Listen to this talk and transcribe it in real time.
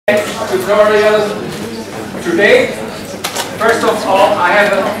Tutorial today. First of all, I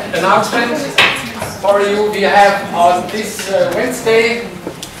have an announcement for you. We have on this Wednesday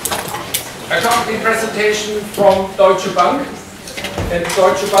a company presentation from Deutsche Bank, and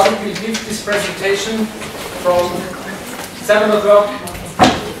Deutsche Bank will give this presentation from 7 o'clock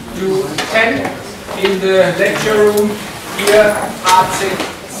to 10 in the lecture room here at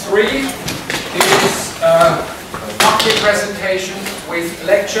AC3. It is a company presentation with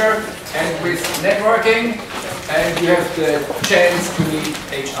lecture and with networking, and you have the chance to meet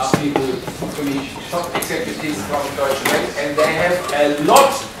HR people, to meet top executives from Deutsche Bank, and they have a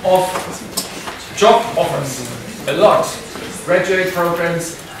lot of job offers, a lot. Graduate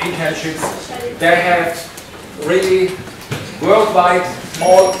programs, internships, they have really worldwide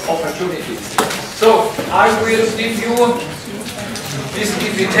all opportunities. So I will give you this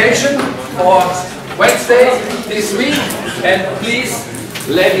invitation for Wednesday this week, and please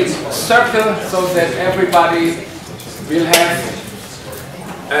let it circle so that everybody will have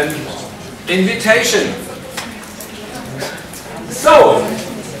an invitation. So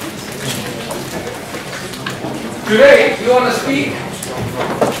today we want to speak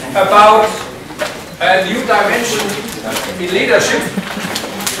about a new dimension in leadership,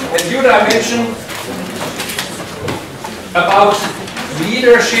 a new dimension about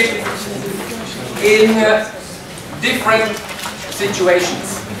leadership in different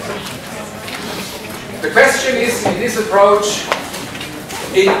situations. The question is, in this approach,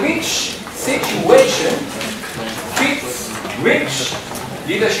 in which situation fits which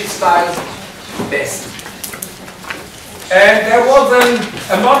leadership style best? And there was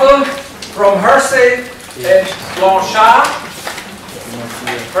a model from Hersey and Blanchard.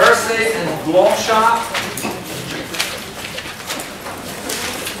 Hersey and Blanchard.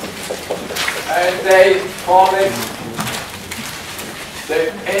 And they call it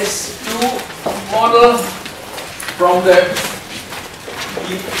the S2 model from the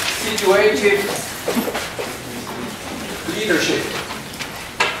situative leadership.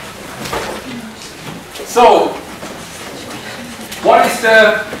 So, what is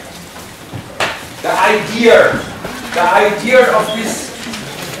the idea? The idea of this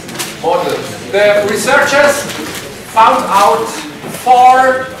model? The researchers found out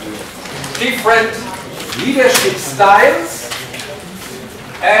 4 different leadership styles,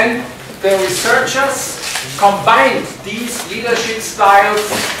 and the researchers combined these leadership styles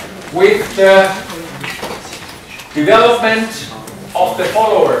with the development of the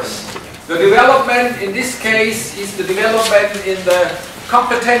followers. The development in this case is the development in the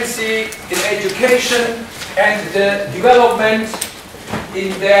competency, in education, and the development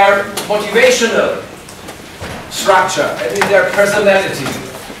in their motivational structure and in their personality.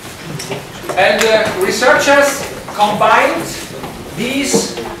 And the researchers combined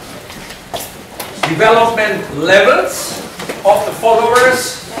these development levels of the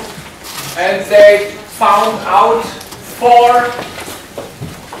followers, and they found out 4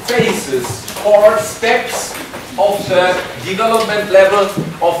 phases, 4 steps of the development level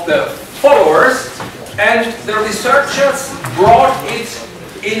of the followers, and the researchers brought it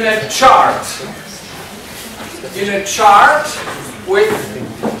in a chart. In a chart with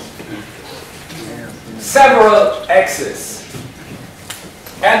several axes.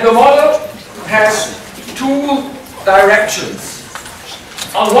 And the model has 2 directions.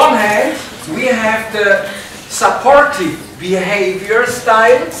 On one hand, we have the supportive behavior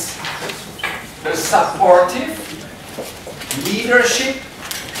styles, the supportive leadership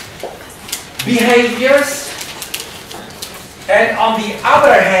behaviors, and on the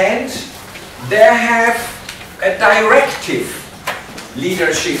other hand, they have a directive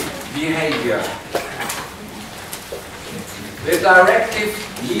leadership behavior. The directive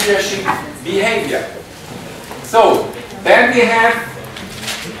leadership behavior. So, then we have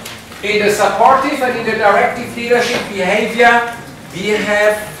in the supportive and in the directive leadership behavior, we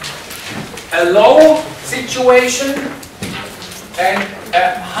have a low situation and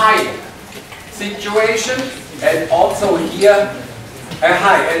a high situation, and also here a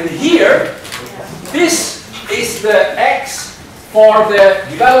high. And here, this is the X for the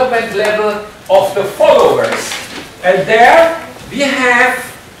development level of the followers. And there we have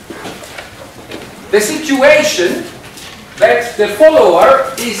the situation that the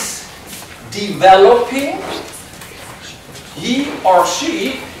follower is developing. He or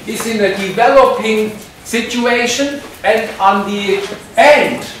she is in a developing situation, and on the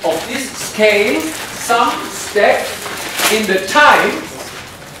end of this scale, some step in the time,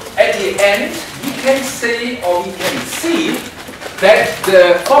 at the end, we can say, or we can see that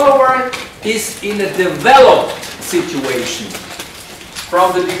the follower is in a developed situation.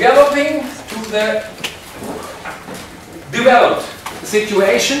 from the developing to the developed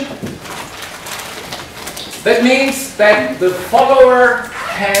situation. That means that the follower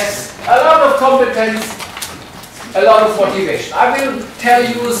has a lot of competence, a lot of motivation. I will tell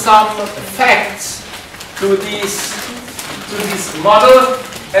you some facts to this model,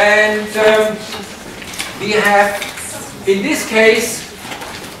 and we have in this case,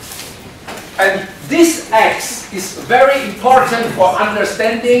 and this X is very important for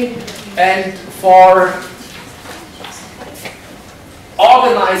understanding and for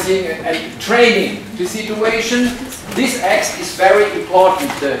organizing and training the situation. This X is very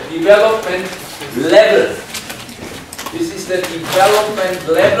important, the development level. This is the development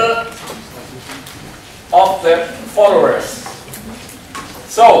level of the followers.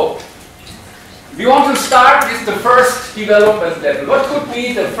 So, we want to start with the first development level. What could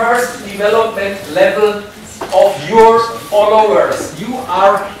be the first development level of your followers? You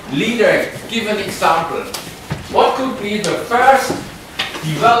are leader. Give an example. What could be the first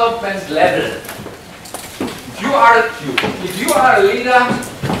development level? If you are a leader,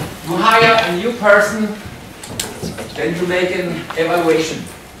 you hire a new person, then you make an evaluation.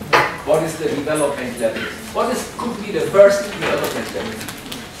 What is the development level? Could be the first development level?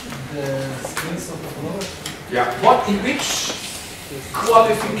 The skills of the follower? Yeah. What, in which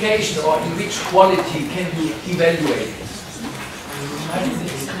qualification or in which quality can you evaluate? The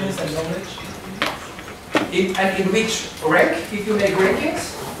experience and knowledge. In which rank? If you make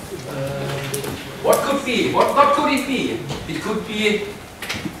rankings? What could be? What could it be? It could be.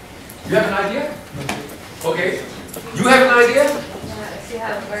 You have an idea? Okay. You have an idea? If you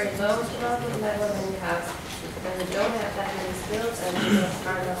have a very low development level, then you don't have that many skills and you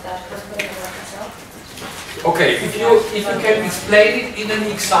are not that confident about yourself. Okay, if you can explain it in an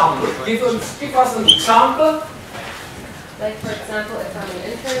example. Give us an example. Like for example, if I'm an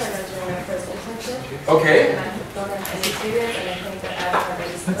intern and I'm doing my first internship, Okay. and I don't have any experience and I think that I don't have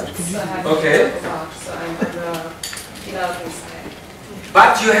any skills, so I have Okay. to drop off, so I'm on the developing side.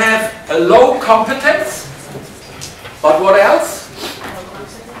 But you have a low competence. But what else? No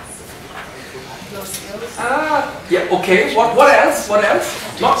confidence, no skills. Yeah, okay. What else? What else?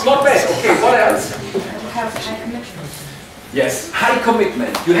 Not bad. Okay, what else? Have high commitment. Yes, high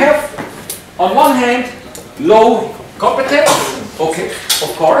commitment. You have, on one hand, low competence. Okay,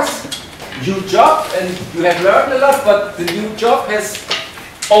 of course. New job, and you have learned a lot, but the new job has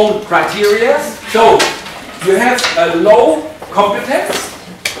own criteria. So, you have a low competence,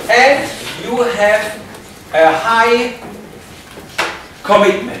 and you have a high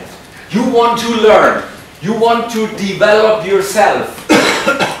commitment. You want to learn. You want to develop yourself.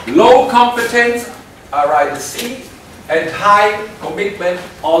 Low competence, I write a C, and high commitment,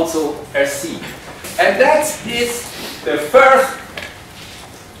 also a C. And that is the first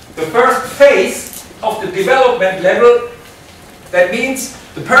phase of the development level. That means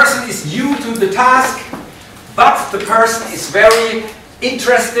the person is new to the task, but the person is very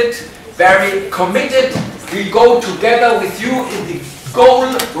interested, very committed. We go together with you in the goal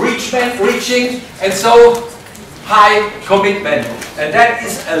reaching, and so high commitment. And that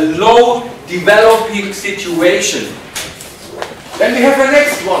is a low developing situation. Then we have the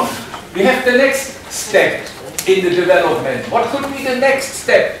next one. We have the next step in the development. What could be the next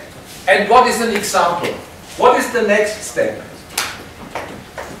step? And what is an example? What is the next step?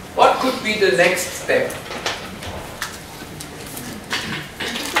 What could be the next step?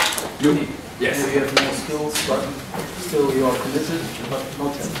 Yes. Maybe you have more skills, but still you are committed, but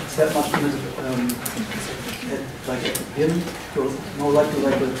not that much committed like him, more like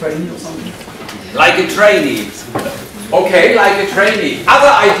a trainee or something. Like a trainee. Okay, like a trainee.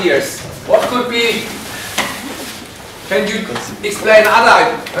 Other ideas? What could be? Can you explain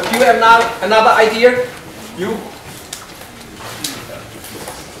other? Do you have another idea? You?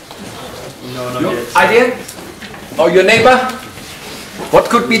 No, not Your yet. idea? Or your neighbor? What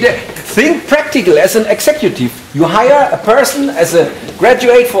could be the? Think practical as an executive. You hire a person as a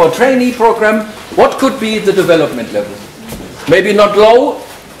graduate for a trainee program. What could be the development level? Maybe not low.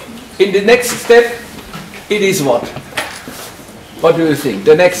 In the next step, it is what? What do you think?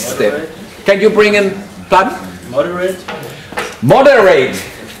 The next step. Can you bring in plan? Moderate. Moderate.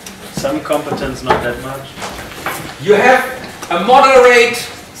 Some competence, not that much. You have a moderate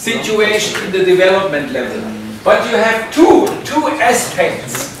situation in the development level, but you have two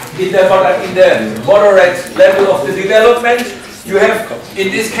aspects in the moderate level of the development. You have, in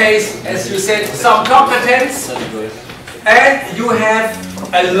this case, as you said, some competence, and you have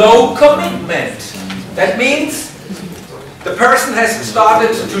a low commitment. That means the person has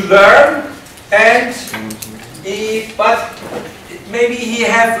started to learn, but maybe he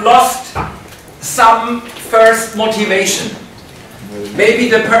have lost some first motivation. Maybe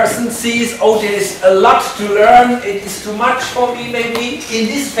the person sees, oh, there is a lot to learn, it is too much for me maybe in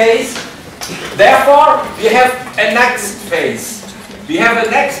this phase. Therefore, we have a next phase. We have a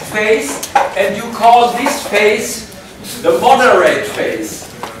next phase, and you call this phase the moderate phase.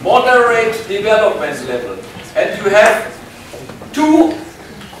 Moderate development level. And you have two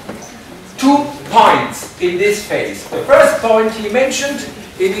points in this phase. The first point he mentioned,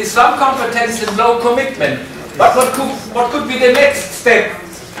 it is some competence and low commitment. But what could be the next step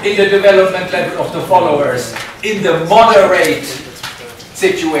in the development level of the followers in the moderate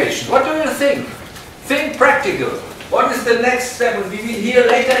situation? What do you think? Think practical. What is the next step? We will hear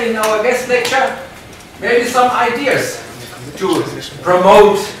later in our guest lecture maybe some ideas to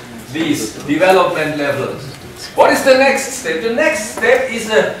promote these development levels. What is the next step? The next step is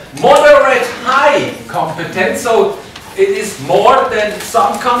a moderate high competence. So it is more than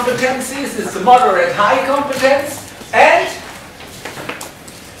some competencies, it's a moderate high competence, and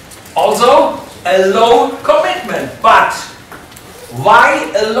also a low commitment. But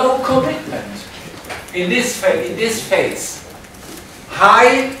why a low commitment in this phase?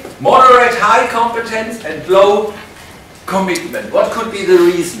 High, moderate high competence and low commitment. What could be the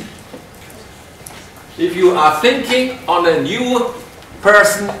reason? If you are thinking on a new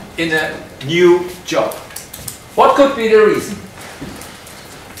person in a new job, what could be the reason?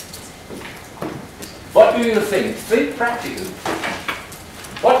 What do you think? Think practical.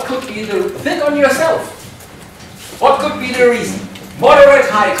 What could be the... Think on yourself. What could be the reason? Moderate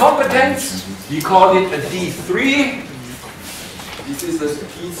high competence, we call it a D3. This is a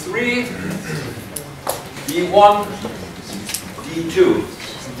D3, D1, D2.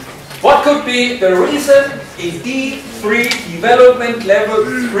 What could be the reason in D3 development level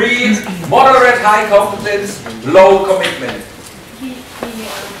 3, moderate high competence, low commitment? The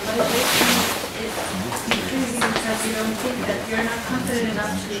motivation is decreasing because you don't think that you're not confident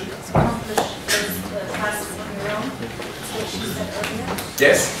enough to accomplish those tasks on your own. That's what she said earlier.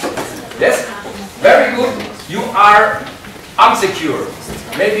 Yes, yes, very good. You are unsecure.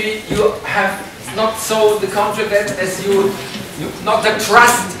 Maybe you have not so the confidence as you not the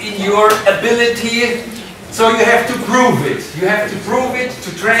trust in your ability, so you have to prove it. You have to prove it,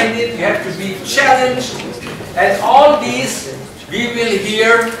 to train it, you have to be challenged. And all these we will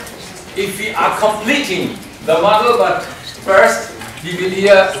hear if we are completing the model, but first we will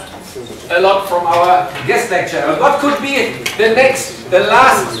hear a lot from our guest lecturer. What could be the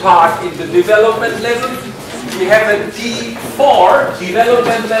last part in the development level? We have a D4,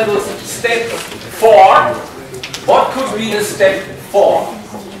 development level step 4. What could be the step 4?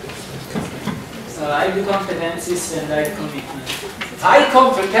 High competencies and high commitment. High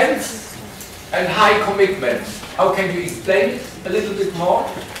competence and high commitment. How can you explain it a little bit more?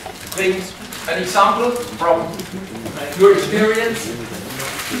 Bring an example from your experience.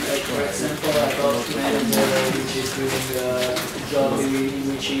 Like for example, a top manager which is doing a job in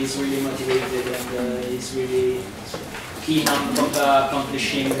which he is really motivated and is really keen on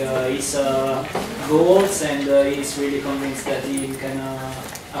accomplishing his goals, and he is really convinced that he can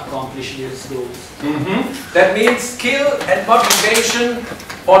accomplish these goals. That means skill and motivation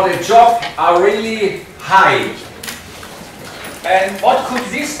for the job are really high. And what could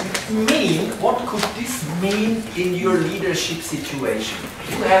this mean? What could this mean in your leadership situation?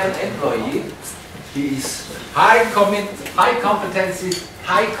 You have an employee, he is high competency,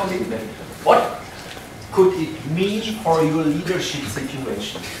 high commitment. What could it mean for your leadership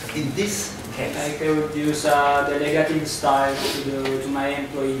situation in this case? Like I would use a delegating style to my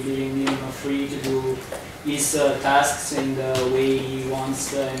employee, leaving him free to do his tasks in the way he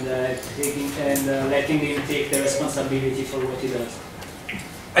wants, and letting him take the responsibility for what he does.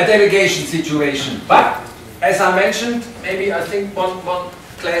 A delegation situation, but as I mentioned, maybe I think one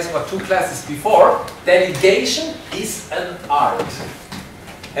class or 2 classes before, delegation is an art.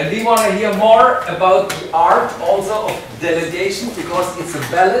 And we want to hear more about the art also of delegation, because it's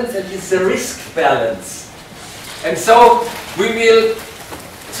a balance and it's a risk balance. And so we will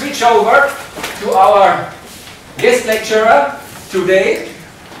switch over to our guest lecturer today.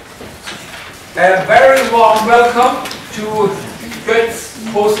 A very warm welcome to Götz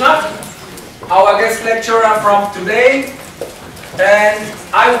Posner, our guest lecturer from today. And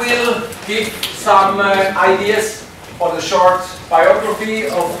I will give some ideas for the short biography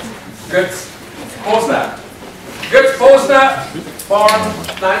of Götz Posner. Götz Posner, born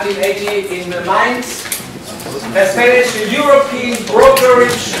 1980 in Mainz, has managed the European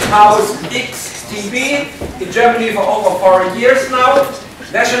brokerage house XTB in Germany for over 4 years now.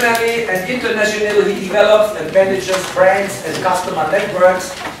 Nationally and internationally, he develops and manages brands and customer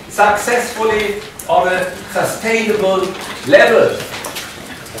networks successfully on a sustainable level.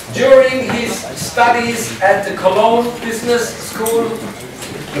 During his studies at the Cologne Business School,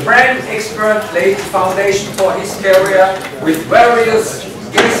 the brand expert laid the foundation for his career with various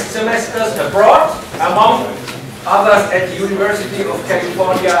guest semesters abroad, among others at the University of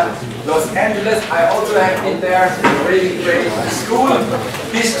California, Los Angeles. I also have been there, a really great school.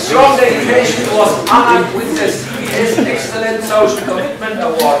 His strong dedication was honored with the CBS Excellent Social Commitment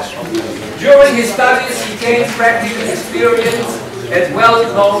Award. During his studies, he gained practical experience at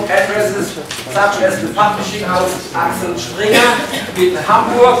well-known addresses such as the publishing house Axel Springer in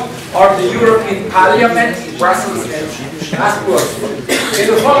Hamburg or the European Parliament in Brussels and Strasbourg. In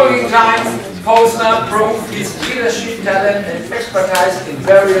the following time, Posner proved his leadership talent and expertise in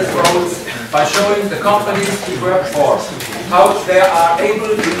various roles by showing the companies he worked for how they are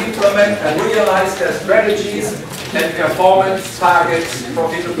able to implement and realize their strategies and performance targets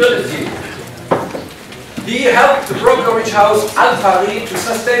profitability. He helped the brokerage house Alpari to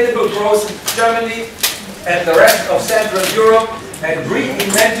sustainable growth in Germany and the rest of Central Europe and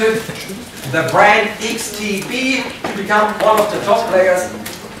reinvented the brand XTB to become one of the top players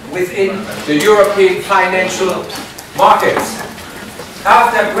within the European financial markets.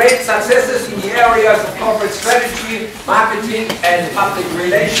 After great successes in the areas of corporate strategy, marketing and public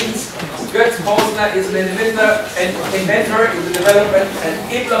relations, Götz Posner is an inventor in the development and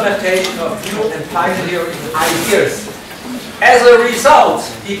implementation of new and pioneering ideas. As a result,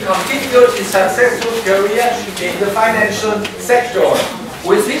 he continued his successful career in the financial sector.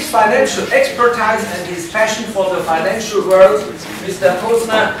 With his financial expertise and his passion for the financial world, Mr.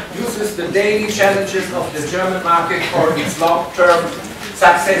 Posner uses the daily challenges of the German market for its long-term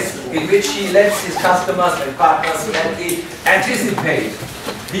success, in which he lets his customers and partners anticipate.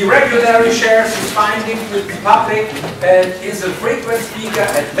 He regularly shares his findings with the public and is a frequent speaker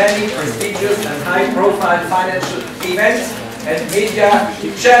at many prestigious and high-profile financial events and media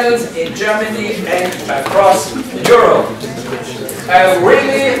channels in Germany and across Europe. A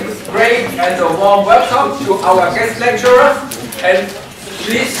really great and a warm welcome to our guest lecturer, and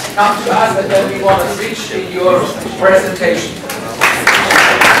please come to us and then we want to switch in your presentation.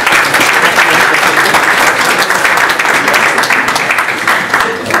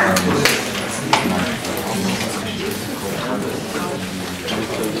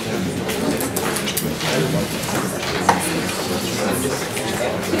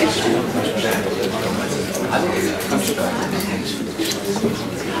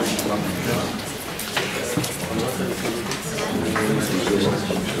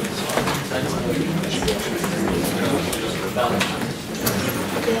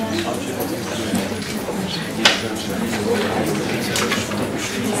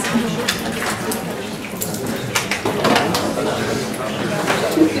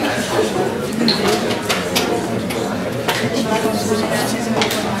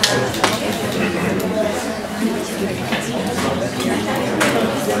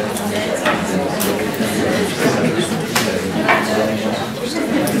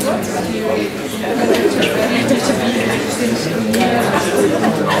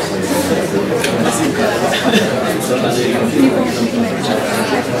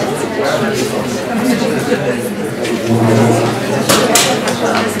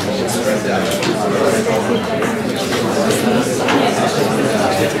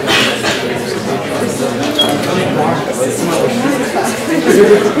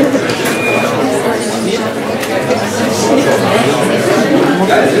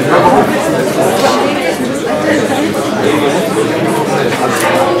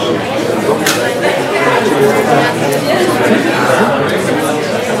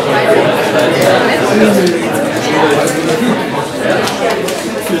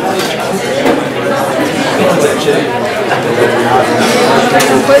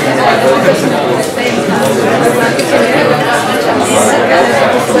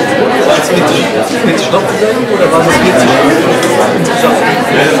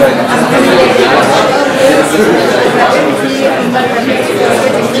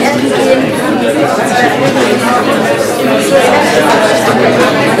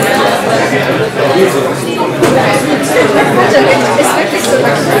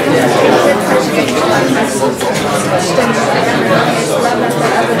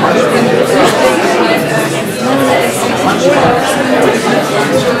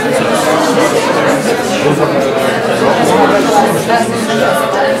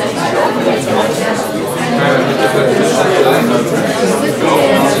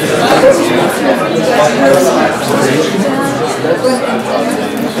 Okay.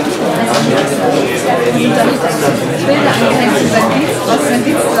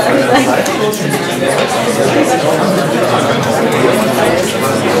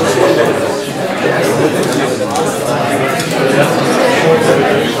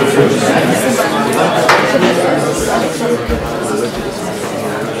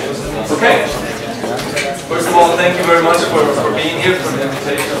 First of all, thank you very much for being here, for the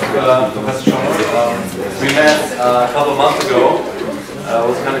invitation of Professor Trummer. We met a couple of months ago. It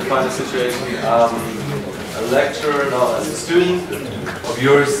was kind of quite a situation. A lecturer, no, a student of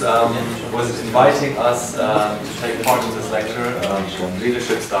yours was inviting us to take part in this lecture on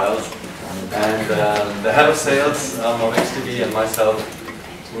leadership styles. And the head of sales of XTB and myself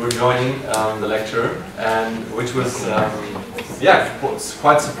were joining the lecture, and which was yeah,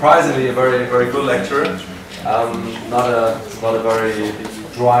 quite surprisingly a very good lecture. Not a very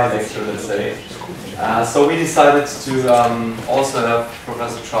dry lecture, let's say. So we decided to also have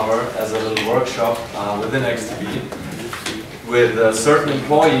Professor Trummer as a little workshop within XTB with certain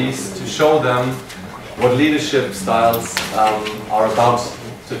employees to show them what leadership styles are about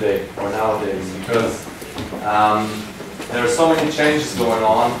today or nowadays, because there are so many changes going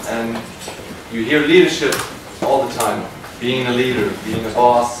on, and you hear leadership all the time. Being a leader, being a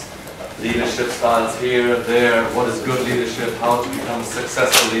boss, leadership styles here, there, what is good leadership, how to become a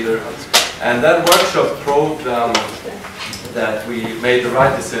successful leader. And that workshop proved that we made the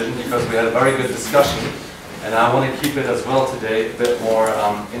right decision, because we had a very good discussion. And I want to keep it as well today, a bit more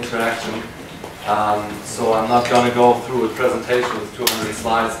interaction. So I'm not going to go through a presentation with 200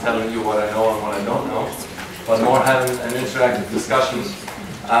 slides telling you what I know and what I don't know, but more having an interactive discussion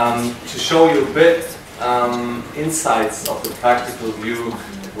to show you a bit insights of the practical view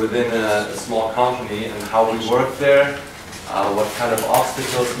within a small company and how we work there, what kind of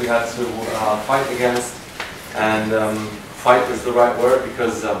obstacles we had to fight against. And fight is the right word,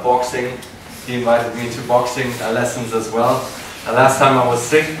 because boxing, he invited me to boxing lessons as well. Last time I was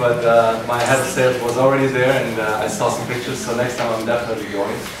sick, but my head of sales was already there, and I saw some pictures, so next time I'm definitely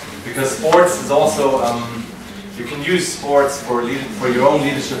going. Because sports is also, you can use sports for your own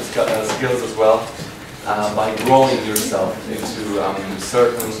leadership skills as well, by growing yourself into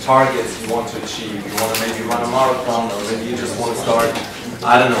certain targets you want to achieve. You want to maybe run a marathon, or maybe you just want to start,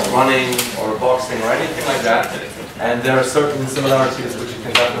 I don't know, running or boxing or anything like that. And there are certain similarities which you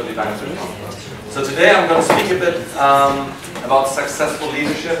can definitely benefit from. So today I'm going to speak a bit about successful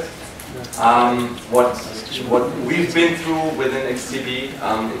leadership, what we've been through within XTB.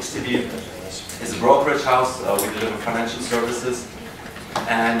 XTB is a brokerage house. We deliver financial services.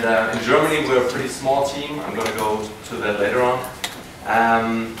 And in Germany we're a pretty small team. I'm going to go to that later on.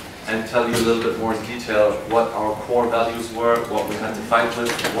 And tell you a little bit more in detail what our core values were, what we had to fight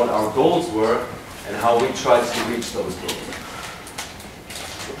with, what our goals were, and how we tried to reach those goals.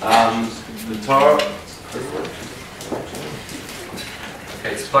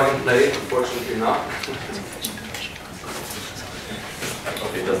 Okay, it's plug and play, unfortunately not.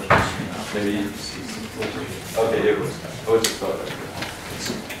 Okay, it doesn't. Maybe. Okay, here goes. Oh, it's just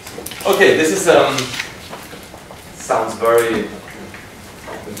okay, this is sounds very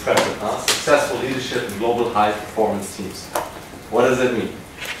impressive, huh? Successful leadership in global high performance teams. What does it mean?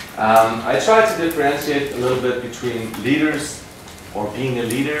 I try to differentiate a little bit between leaders, or being a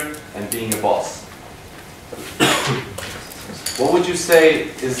leader, and being a boss. What would you say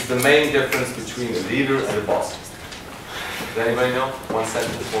is the main difference between a leader and a boss? Does anybody know? One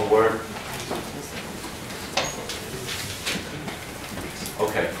sentence, one word?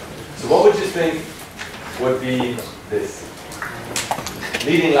 Okay. So what would you think would be this?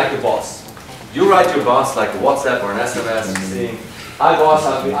 Leading like a boss. You write your boss like a WhatsApp or an SMS saying, "Hi boss,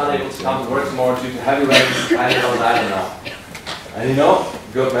 I'll be unable to come to work tomorrow due to heavy rains, I don't know." And you know,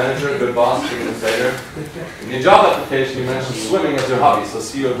 good manager, good boss, 3 minutes later. In your job application you mentioned swimming as your hobby, so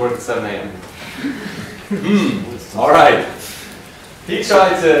see you at work at 7 a.m. Alright. He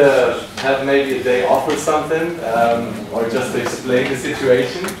tried to have maybe a day off or something, or just to explain the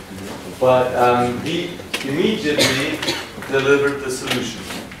situation, but he immediately delivered the solution.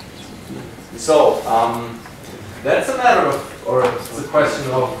 So, that's a matter of, or it's a question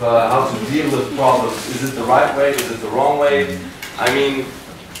of how to deal with problems. Is it the right way? Is it the wrong way? I mean,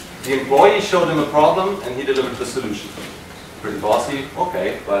 the employee showed him a problem and he delivered the solution. Pretty bossy,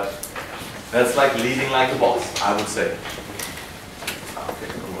 okay, but that's like leading like a boss, I would say.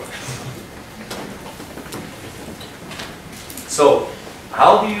 So,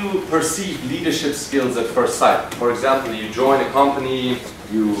 how do you perceive leadership skills at first sight? For example, you join a company,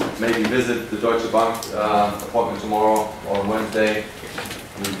 you maybe visit the Deutsche Bank appointment tomorrow or on Wednesday.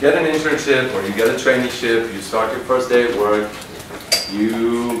 You get an internship or you get a traineeship, you start your first day at work,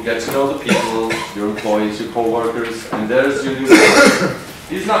 you get to know the people, your employees, your co-workers, and there's your new leader.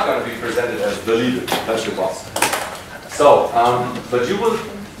 He's not going to be presented as the leader, that's your boss. So, but you will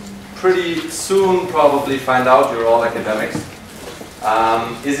pretty soon probably find out, you're all academics.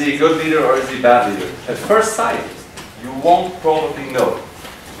 Is he a good leader or is he a bad leader? At first sight, you won't probably know,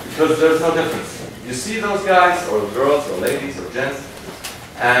 because there's no difference. You see those guys, or girls, or ladies, or gents,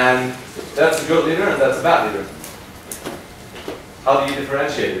 and that's a good leader and that's a bad leader. How do you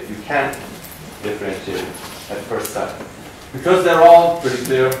differentiate it? You can't differentiate it at first sight. Because they're all pretty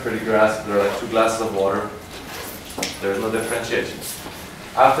clear, pretty grasp, they're like 2 glasses of water, there's no differentiation.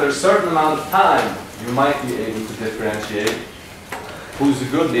 After a certain amount of time, you might be able to differentiate who's a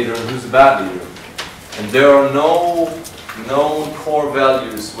good leader and who's a bad leader. And there are no known core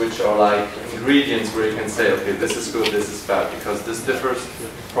values which are like ingredients where you can say, okay, this is good, this is bad, because this differs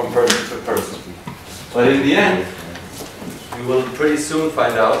from person to person. But in the end, you will pretty soon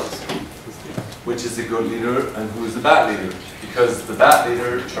find out which is a good leader and who is the bad leader. Because the bad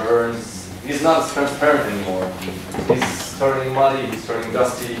leader he's not as transparent anymore. He's turning muddy, he's turning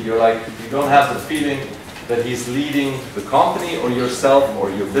dusty. You're like, you don't have the feeling that he's leading the company or yourself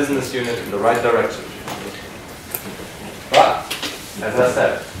or your business unit in the right direction. But, as I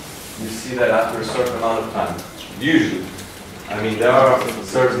said, you see that after a certain amount of time. Usually. I mean, there are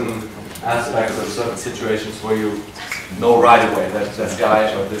certain aspects of certain situations where you know right away that this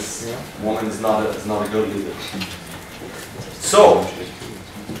guy or this woman is not a good leader. So,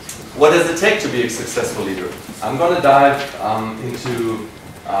 what does it take to be a successful leader? I'm going to dive into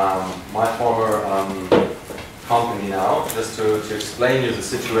my former company now, just to explain you the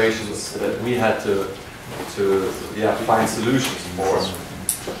situations that we had to find solutions for.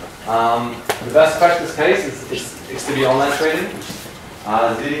 The best practice case is XTB Online Trading,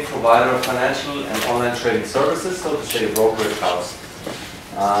 the leading provider of financial and online trading services, so to say a brokerage house.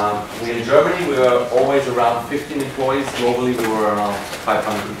 We in Germany, we were always around 15 employees. Globally, we were around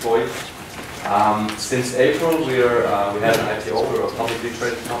 500 employees. Since April, we had an IPO, we're a publicly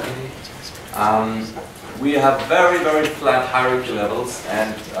traded company. We have very, very flat hierarchy levels,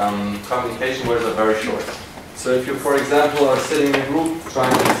 and communication ways are very short. So if you, for example, are sitting in a group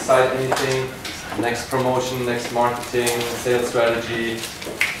trying to decide anything, next promotion, next marketing, sales strategy,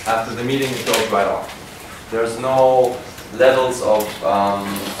 after the meeting it goes right off. There's no levels of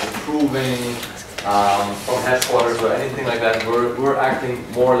approving from headquarters or anything like that. We're acting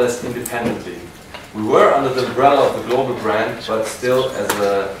more or less independently. We were under the umbrella of the global brand, but still as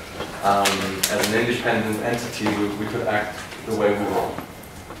an independent entity, we could act the way we want.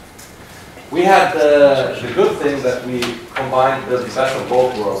 We had the good thing that we combined the best of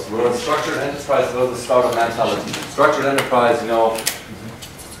both worlds. We're a structured enterprise with a startup mentality. Structured enterprise, you know,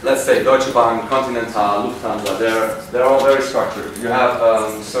 let's say Deutsche Bank, Continental, Lufthansa, they're all very structured. You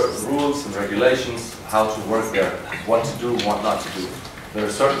have certain rules and regulations, how to work there, what to do, what not to do. There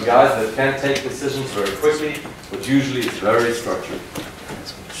are certain guys that can take decisions very quickly, but usually it's very structured.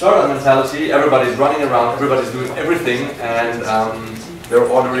 Startup mentality, everybody's running around, everybody's doing everything, and they're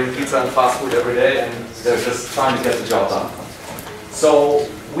ordering pizza and fast food every day, and they're just trying to get the job done. So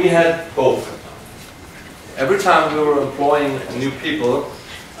we had both. Every time we were employing new people,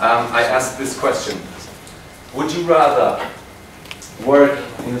 I asked this question: would you rather work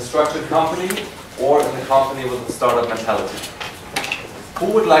in a structured company or in a company with a startup mentality? Who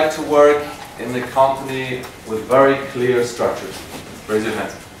would like to work in a company with very clear structures? Raise your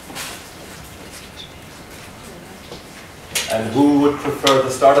hand. And who would prefer the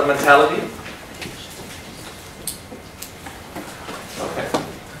startup mentality? Okay.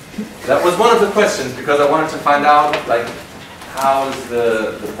 That was one of the questions, because I wanted to find out, like, how is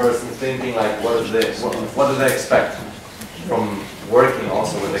the person thinking, like, what do they expect from working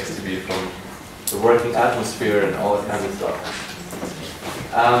also with XTB, from the working atmosphere and all that kind of stuff.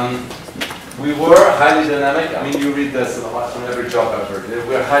 We were highly dynamic. I mean, you read this on every job effort.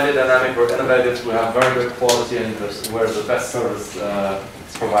 We're highly dynamic, we're innovative, we have very good quality, and we're the best service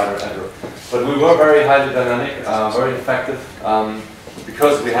provider ever. But we were very highly dynamic, very effective,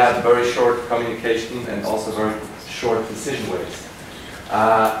 because we had very short communication and also very short decision ways.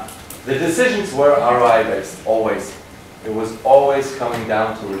 The decisions were ROI based, always. It was always coming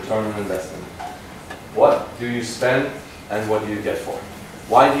down to return on investment. What do you spend and what do you get for it?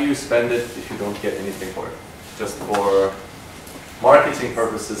 Why do you spend it if you don't get anything for it? Just for marketing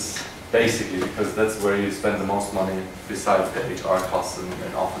purposes, basically, because that's where you spend the most money besides the HR costs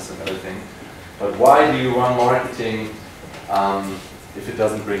and office and everything. But why do you run marketing if it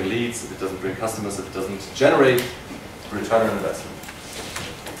doesn't bring leads, if it doesn't bring customers, if it doesn't generate return on investment.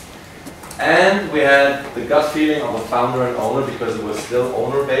 And we had the gut feeling of a founder and owner because it was still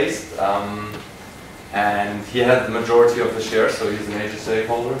owner-based, and he had the majority of the shares, so he's a major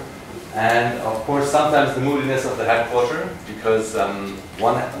stakeholder. And of course, sometimes the moodiness of the headquarter, because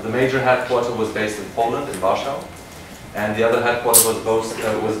the major headquarter was based in Poland, in Warsaw, and the other headquarter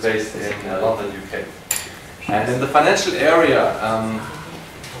was based in London, UK. And in the financial area,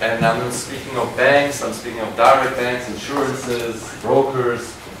 and I'm speaking of banks, I'm speaking of direct banks, insurances,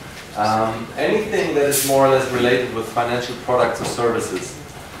 brokers, anything that is more or less related with financial products or services.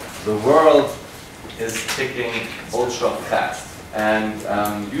 The world is ticking ultra fast, and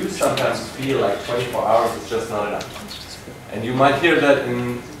you sometimes feel like 24 hours is just not enough. And you might hear that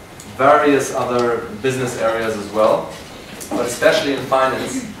in various other business areas as well, but especially in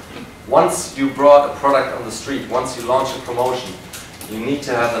finance. Once you brought a product on the street, once you launch a promotion, you need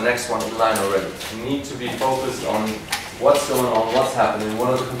to have the next one in line already. You need to be focused on what's going on, what's happening, what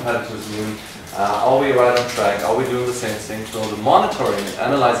are the competitors doing, are we right on track, are we doing the same thing? So the monitoring and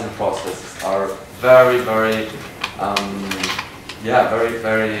analyzing processes are very, very,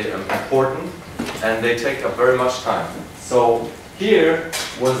 very important, and they take up very much time. So here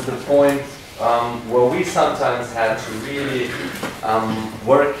was the point where we sometimes had to really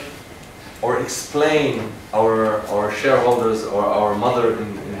work or explain our shareholders or our mother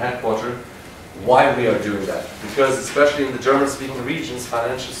in headquarters why we are doing that. Because especially in the German-speaking regions,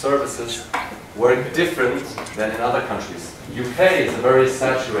 financial services work different than in other countries. UK is a very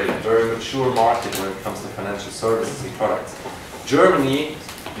saturated, very mature market when it comes to financial services and products. Germany,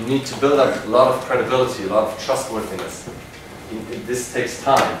 you need to build up a lot of credibility, a lot of trustworthiness. This takes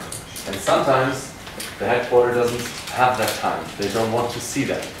time. And sometimes the headquarters doesn't have that time. They don't want to see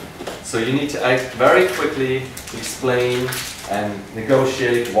that. So you need to act very quickly, explain and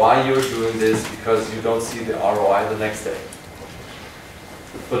negotiate why you're doing this, because you don't see the ROI the next day.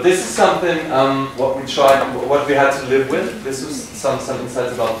 But this is something what we had to live with. This was some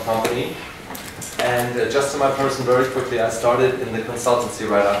insights about the company. And just to my person, very quickly, I started in the consultancy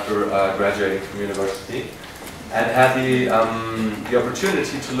right after graduating from university, and had the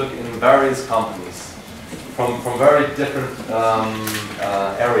opportunity to look in various companies from very different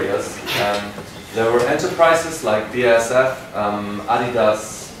areas. And there were enterprises like BASF,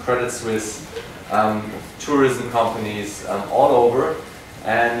 Adidas, Credit Suisse, tourism companies all over.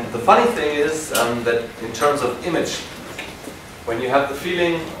 And the funny thing is that in terms of image, when you have the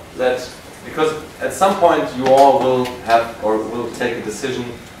feeling that, because at some point you all will have or will take a decision,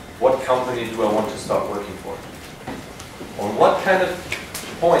 what company do I want to start working for? On what kind of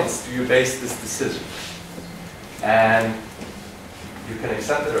points do you base this decision? And you can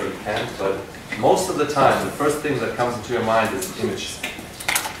accept it or you can't, but most of the time, the first thing that comes into your mind is image.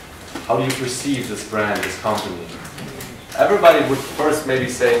 How do you perceive this brand, this company? Everybody would first maybe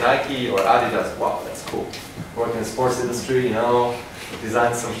say Nike or Adidas. Wow, that's cool. Work in the sports industry, you know,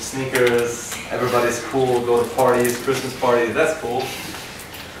 design some sneakers, everybody's cool, go to parties, Christmas parties, that's cool.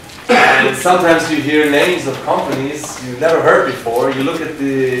 And sometimes you hear names of companies you've never heard before. You look at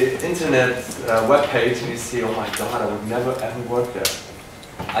the internet webpage and you see, oh my God, I would never ever work there.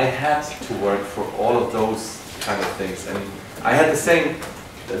 I had to work for all of those kind of things, and I had the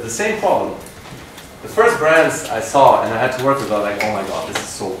same problem. The first brands I saw and I had to work with are like, oh my God, this is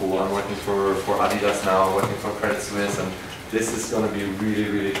so cool. I'm working for Adidas now, I'm working for Credit Suisse, and this is going to be really,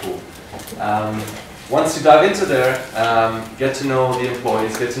 really cool. Once you dive into there, get to know the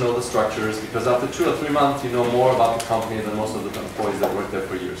employees, get to know the structures, because after 2 or 3 months you know more about the company than most of the employees that work there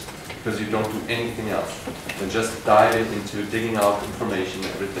for years. Because you don't do anything else than just dive into digging out information,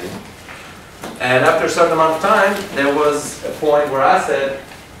 everything. And after a certain amount of time, there was a point where I said,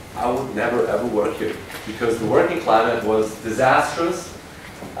 I would never ever work here, because the working climate was disastrous.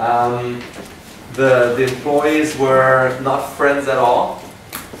 The employees were not friends at all.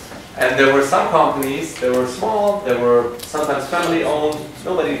 And there were some companies, they were small, they were sometimes family owned,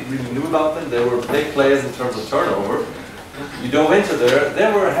 nobody really knew about them, they were big players in terms of turnover. You dove into there,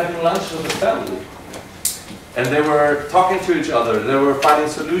 they were having lunch with the family. And they were talking to each other, they were finding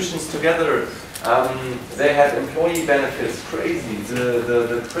solutions together. They had employee benefits, crazy,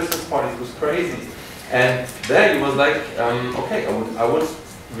 the Christmas parties was crazy. And there he was like, okay, I would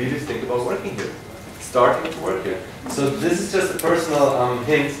really think about working here, starting to work here. So this is just a personal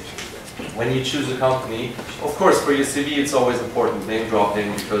hint. When you choose a company, of course for your CV it's always important, name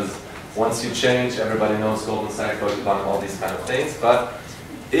dropping, because once you change, everybody knows Goldman Sachs, Deutsche Bank, all these kind of things. But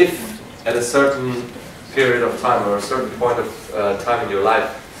if at a certain period of time or a certain point of time in your life,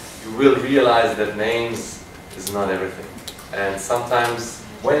 you will realize that names is not everything. And sometimes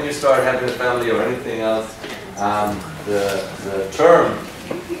when you start having a family or anything else, the term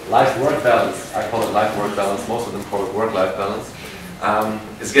life-work balance, I call it life-work balance, most of them call it work-life balance,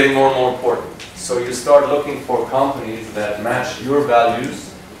 is getting more and more important. So you start looking for companies that match your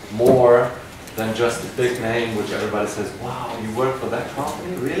values more than just a big name which everybody says, wow, you work for that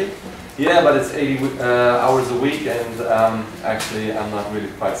company, really? Yeah, but it's 80 hours a week and actually I'm not really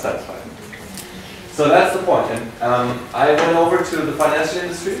quite satisfied. So that's the point. And I went over to the financial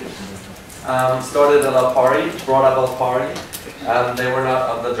industry, started at Alpari, brought up Alpari. They were not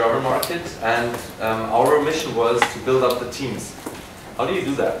on the German market, and our mission was to build up the teams. How do you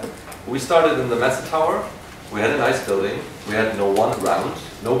do that? We started in the Messe Tower. We had a nice building. We had no one around.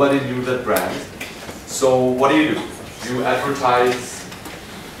 Nobody knew that brand. So what do? You advertise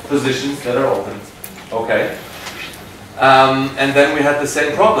positions that are open. Okay. And then we had the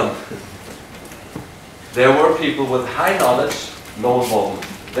same problem. There were people with high knowledge, low involvement.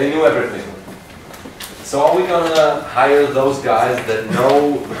 They knew everything. So are we going to hire those guys that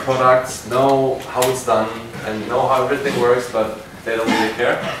know the products, know how it's done, and know how everything works, but they don't really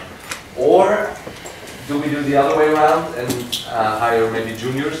care? Or do we do the other way around and hire maybe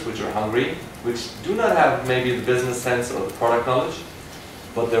juniors, which are hungry, which do not have maybe the business sense or the product knowledge,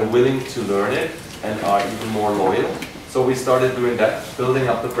 but they're willing to learn it and are even more loyal? So we started doing that, building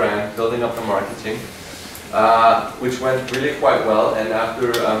up the brand, building up the marketing. Which went really quite well, and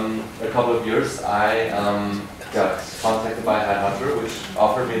after a couple of years I got contacted by a headhunter which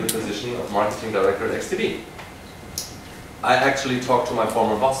offered me the position of marketing director at XTB. I actually talked to my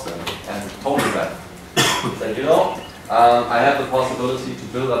former boss then and told him that. Said, you know, I have the possibility to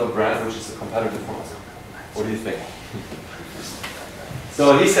build up a brand which is a competitor for us. What do you think?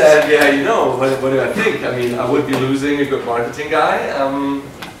 So he said, yeah, you know, what do I think? I mean, I would be losing a good marketing guy.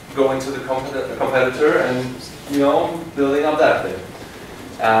 Going to the competitor and, you know, building up that thing.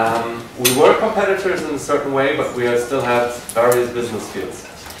 We were competitors in a certain way, but we still had various business fields.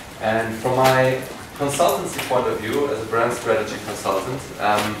 And from my consultancy point of view, as a brand strategy consultant,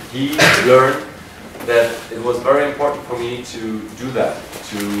 he learned that it was very important for me to do that,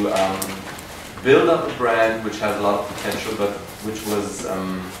 to build up a brand which has a lot of potential, but which was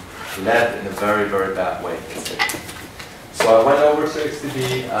led in a very, very bad way. So I went over to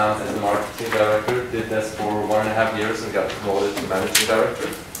XTB as a marketing director, did this for 1.5 years and got promoted to managing director.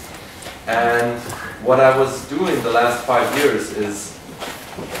 And what I was doing the last 5 years is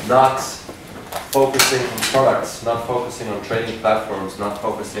not focusing on products, not focusing on training platforms, not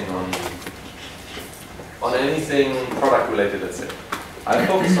focusing on anything product related, let's say. I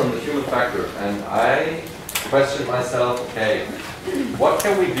focused on the human factor, and I questioned myself, okay, what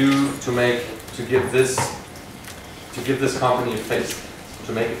can we do to give this company a face,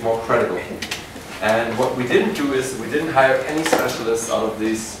 to make it more credible? And what we didn't do is we didn't hire any specialists out of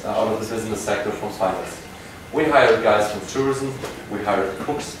the business sector from finance. We hired guys from tourism, we hired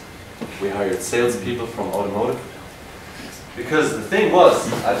cooks, we hired salespeople from automotive. Because the thing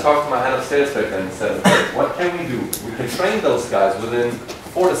was, I talked to my head of sales back then and said, okay, what can we do? We can train those guys within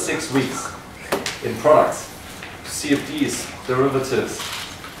 4 to 6 weeks in products, CFDs, derivatives,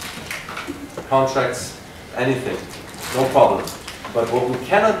 contracts, anything, no problem. But what we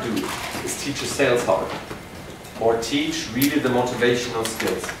cannot do is teach a sales how, or teach really the motivational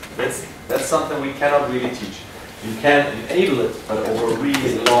skills. That's something we cannot really teach. You can enable it, but over a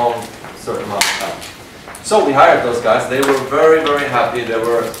really long certain amount of time. So we hired those guys. They were very, very happy. They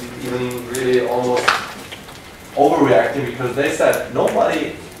were even really almost overreacting because they said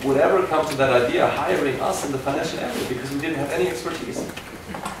nobody would ever come to that idea hiring us in the financial area because we didn't have any expertise.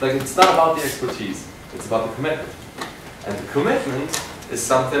 Like, it's not about the expertise, it's about the commitment. And the commitment is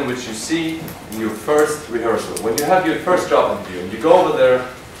something which you see in your first rehearsal. When you have your first job interview and you go over there,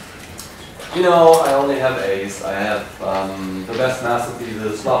 you know, I only have A's, I have the best master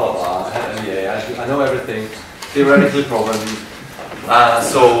thesis, blah blah blah, I have MBA, I know everything, theoretically programming,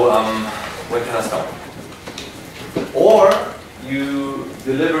 when can I start? Or you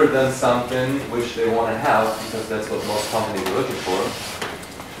deliver them something which they want to have, because that's what most companies are looking for,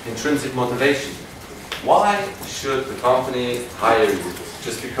 intrinsic motivation. Why should the company hire you?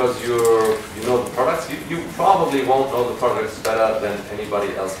 Just because you know the products? You probably won't know the products better than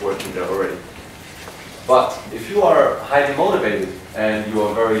anybody else working there already. But if you are highly motivated and you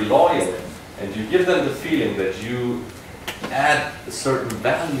are very loyal and you give them the feeling that you add a certain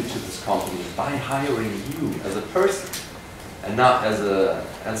value to this company by hiring you as a person and not as an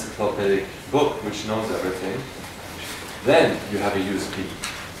encyclopedic book which knows everything, then you have a USP.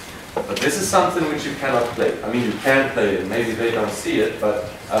 But this is something which you cannot play. I mean, you can play it, maybe they don't see it, but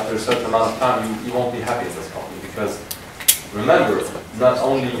after a certain amount of time, you won't be happy in this company because remember, not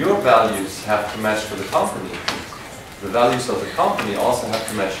only your values have to match for the company, the values of the company also have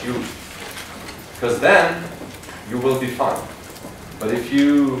to match you. Because then you will be fine. But if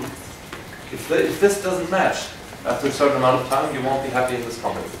this doesn't match, after a certain amount of time, you won't be happy in this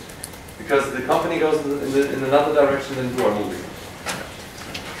company. Because the company goes in another direction than you are moving.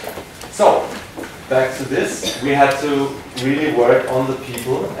 So, back to this, we had to really work on the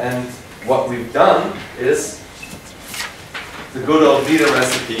people, and what we've done is the good old leader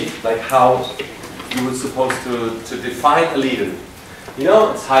recipe, like how you were supposed to define a leader. You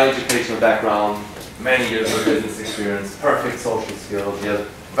know, it's high educational background, many years of business experience, perfect social skills, he has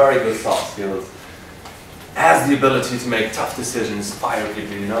very good soft skills, has the ability to make tough decisions, fire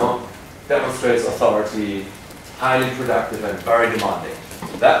people, you know, demonstrates authority, highly productive and very demanding.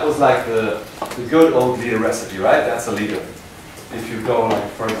 That was like the good old leader recipe, right? That's a leader. If you go, like,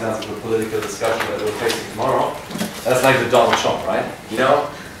 for example, to a political discussion that we're facing tomorrow, that's like the Donald Trump, right? You know,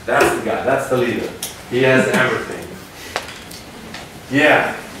 that's the guy, that's the leader. He has everything.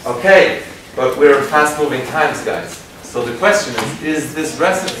 Yeah, okay, but we're in fast-moving times, guys. So the question is this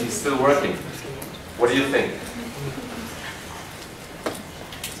recipe still working? What do you think?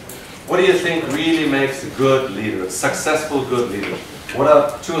 What do you think really makes a good leader, a successful good leader? What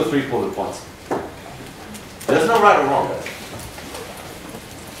are 2 or 3 bullet points? There's no right or wrong, guys.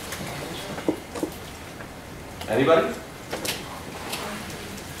 Anybody?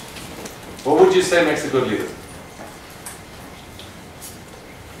 What would you say makes a good leader?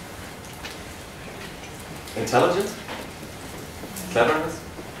 Intelligence? Cleverness?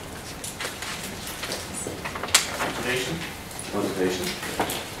 Motivation. Motivation?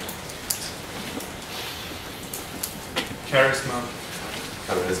 Charisma.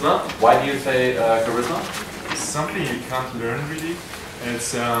 Charisma? Why do you say charisma? It's something you can't learn really.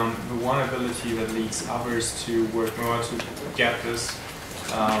 It's the one ability that leads others to work more to get this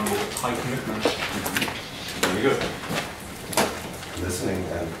high commitment. Very good. Listening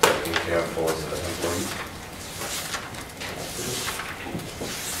and taking care for the employees.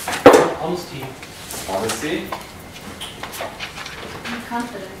 Honesty. Honesty? And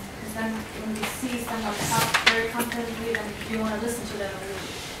confidence, because then when you see someone talk very confidently, then you want to listen to them, and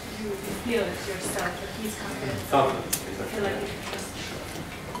you feel it yourself that he's confident. Confidence, You exactly. feel like you can trust him.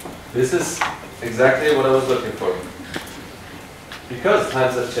 This is exactly what I was looking for. Because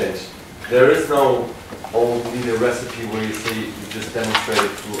times have changed. There is no old leader recipe where you see you just demonstrate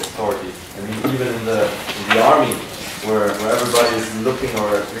it through authority. I mean, even in the army, where everybody is looking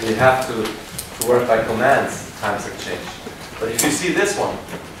or really have to work by commands, times have changed. But if you see this one,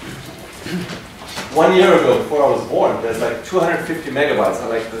 1 year ago, before I was born, there's like 250 megabytes.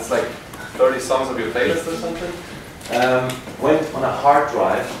 It's like 30 songs of your playlist or something. Went on a hard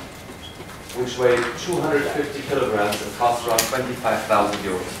drive, which weighed 250 kilograms and cost around 25,000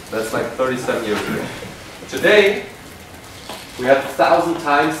 euros. That's like 37 years ago. Today, we have 1,000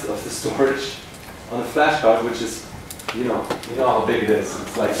 times of the storage on a flash card, which is, you know how big it is.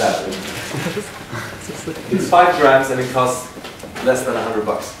 It's like that. It's 5 grams and it costs less than $100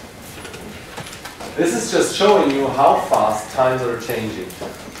 bucks. This is just showing you how fast times are changing.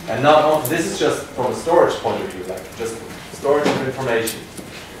 And not only, this is just from a storage point of view, like just storage of information.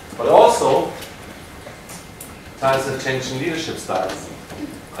 But also, times have changed in leadership styles.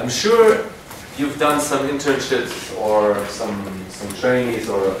 I'm sure you've done some internships or some trainees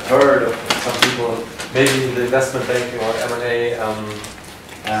or heard of some people, maybe in the investment banking or M&A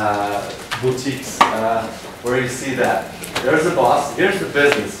boutiques, where you see that. There's a boss, here's the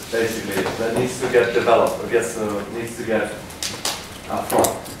business, basically, that needs to get developed, or needs to get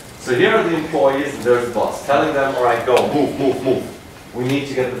front. So here are the employees, and there's the boss, telling them, all right, go, move, move, move. We need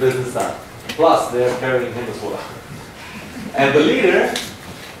to get the business done. Plus, they're carrying him as well. And the leader,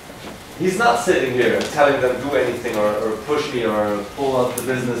 he's not sitting here telling them do anything or push me or pull out the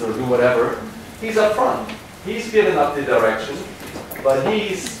business or do whatever. He's up front. He's giving up the direction, but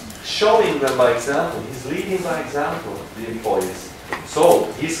he's showing them by example. He's leading by example, the employees.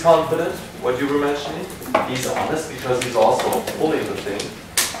 So, he's confident, what you were mentioning. He's honest because he's also pulling the thing.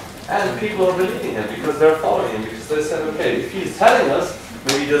 And people are believing him because they're following him, because they said, okay, if he's telling us,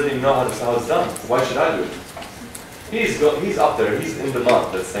 maybe he doesn't even know how it's done. Why should I do it? He's up there, he's in the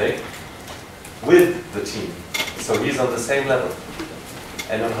mud, let's say, with the team. So he's on the same level.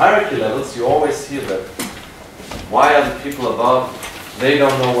 And on hierarchy levels, you always hear that. Why are the people above? They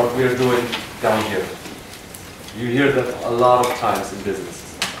don't know what we're doing down here. You hear that a lot of times in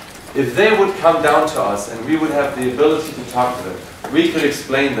businesses. If they would come down to us and we would have the ability to talk to them, we could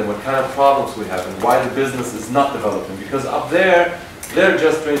explain them what kind of problems we have and why the business is not developing. Because up there, they're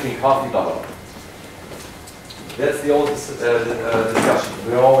just drinking coffee bottle. That's the old discussion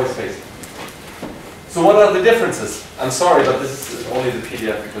we're always facing. So what are the differences? I'm sorry, but this is only the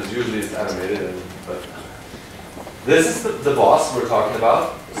PDF because usually it's animated. But this is the boss we're talking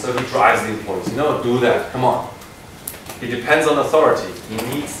about. So he drives the employees. No, do that. Come on. He depends on authority.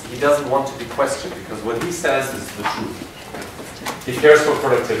 He doesn't want to be questioned because what he says is the truth. He cares for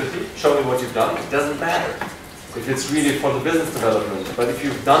productivity. Show me what you've done. It doesn't matter if it's really for the business development. But if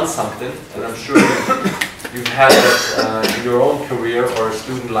you've done something, and I'm sure you've had that in your own career or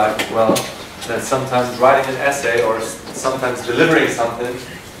student life as well, then sometimes writing an essay or sometimes delivering something,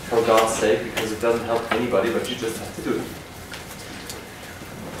 for God's sake, because it doesn't help anybody, but you just have to do it.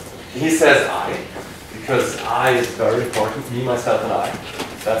 He says I, because I is very important, me, myself, and I.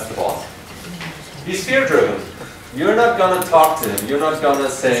 That's the boss. He's fear-driven. You're not going to talk to him. You're not going to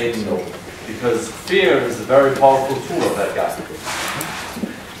say no, because fear is a very powerful tool of that guy.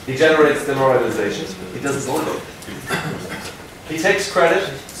 He generates demoralization. He doesn't own it. He takes credit.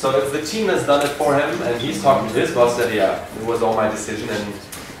 So if the team has done it for him, and he's talking to his boss, that yeah, it was all my decision, and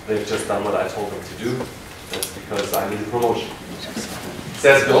they've just done what I told them to do. That's because I need a promotion.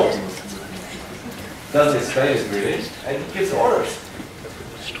 Says go. Doesn't explain it really, and he gives orders.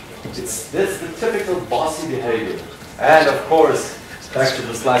 That's the typical bossy behavior. And of course, back to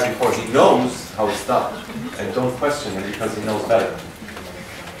the slide before, he knows how it's done. And don't question him because he knows better.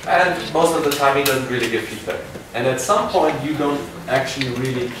 And most of the time he doesn't really give feedback. And at some point you don't actually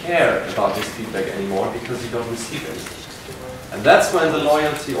really care about his feedback anymore because you don't receive it. And that's when the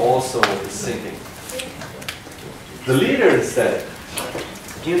loyalty also is sinking. The leader instead,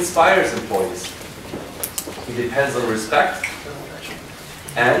 he inspires employees. He depends on respect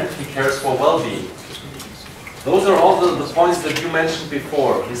and he cares for well-being. Those are all the points that you mentioned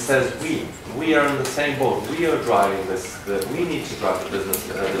before. He says we are in the same boat. We are driving this. We need to drive the business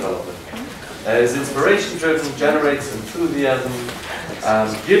development. Is inspiration-driven, generates enthusiasm,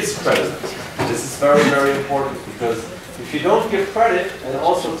 gives credit. This is very, very important because if you don't give credit and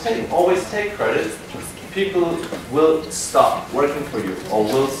also always take credit, people will stop working for you or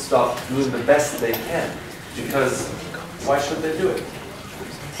will stop doing the best they can. Because why should they do it?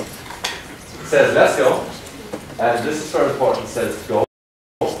 It says, let's go. And this is very important. It says, go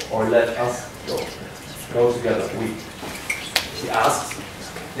or let us go. Go together, we. He asks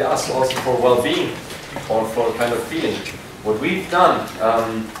also for well-being or for kind of feeling. What we've done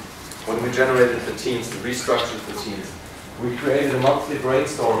when we generated the teams, restructured the teams, we created a monthly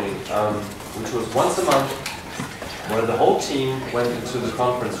brainstorming, which was once a month, where the whole team went into the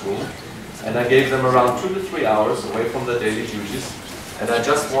conference room, and I gave them around 2 to 3 hours away from their daily duties, and I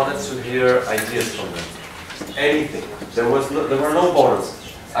just wanted to hear ideas from them. Anything. There were no borders.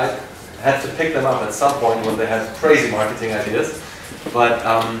 I had to pick them up at some point when they had crazy marketing ideas. But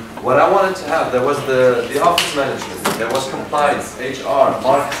what I wanted to have, there was the office management, there was compliance, HR,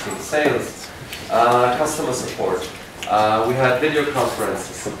 marketing, sales, customer support. We had video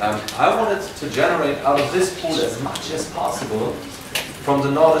conferences. I wanted to generate out of this pool as much as possible from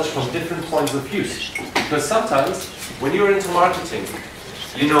the knowledge from different points of view. Because sometimes, when you're into marketing,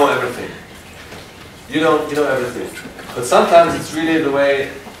 you know everything. You know everything. But sometimes it's really the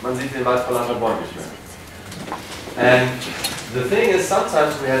way man sieht den Wald vor lauter Bäumen nicht mehr. And the thing is,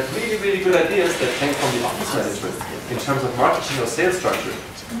 sometimes we had really, really good ideas that came from the office management in terms of marketing or sales structure.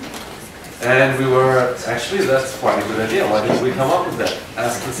 And we were, actually, that's quite a good idea. Why didn't we come up with that?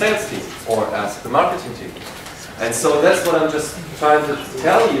 Ask the sales team or ask the marketing team. And so that's what I'm just trying to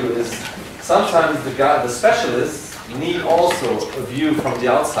tell you is sometimes the specialists need also a view from the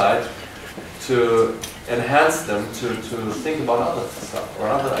outside to enhance them to think about other stuff or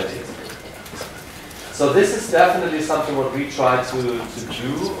other ideas. So this is definitely something what we try to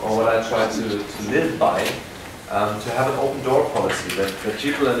do, or what I try to live by, to have an open door policy, that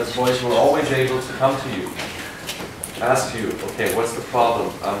people and employees were always able to come to you, ask you, okay, what's the problem?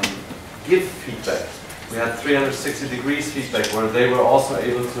 Give feedback. We had 360 degrees feedback where they were also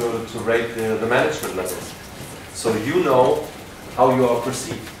able to rate the management levels. So you know how you are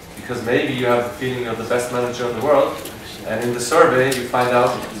perceived. Because maybe you have the feeling you're the best manager in the world, and in the survey you find out,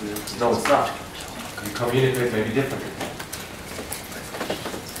 no, it's not. You communicate maybe differently.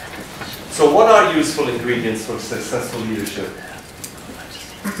 So what are useful ingredients for successful leadership?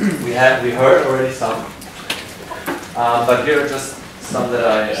 We heard already some, but here are just some that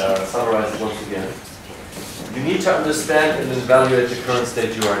I summarized once again. You need to understand and evaluate the current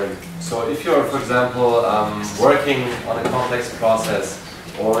state you are in. So if you are, for example, working on a complex process,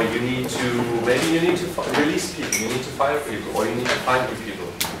 or maybe you need to release people, you need to fire people, or you need to find new people.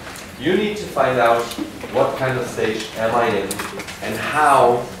 You need to find out what kind of stage am I in, and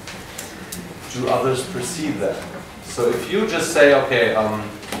how do others perceive that. So if you just say, okay,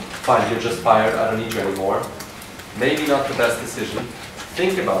 fine, you're just fired, I don't need you anymore, maybe not the best decision.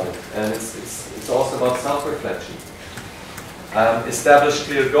 Think about it, and it's also about self-reflection. Establish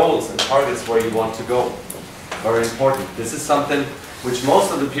clear goals and targets where you want to go. Very important. This is something which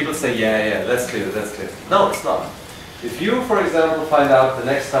most of the people say, yeah, that's clear, that's clear. No, it's not. If you, for example, find out the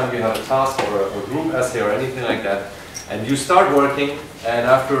next time you have a task or a group essay or anything like that, and you start working, and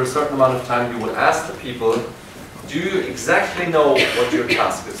after a certain amount of time you will ask the people, do you exactly know what your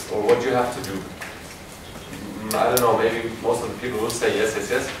task is or what you have to do? I don't know, maybe most of the people will say yes,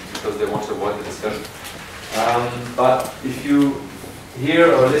 because they want to avoid the discussion. But if you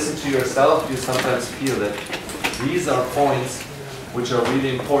hear or listen to yourself, you sometimes feel that these are points which are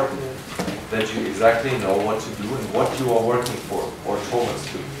really important, that you exactly know what to do and what you are working for or towards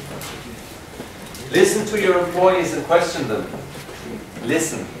to. Listen to your employees and question them.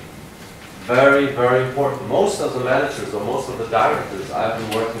 Listen. Very, very important. Most of the managers or most of the directors I've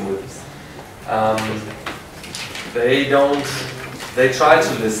been working with, they try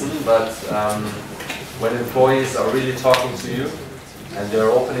to listen, but when employees are really talking to you and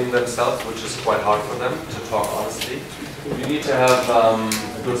they're opening themselves, which is quite hard for them to talk honestly, you need to have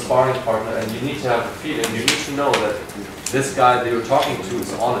a good sparring partner, and you need to have a feeling, you need to know that this guy that you're talking to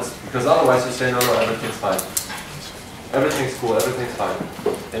is honest, because otherwise you say, no, everything's fine. Everything's cool, everything's fine.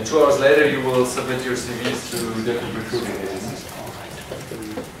 And 2 hours later you will submit your CVs to different recruiting agencies.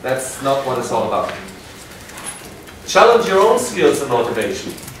 That's not what it's all about. Challenge your own skills and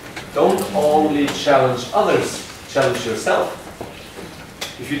motivation. Don't only challenge others, challenge yourself.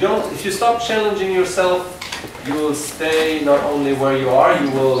 If you stop challenging yourself, you will stay not only where you are,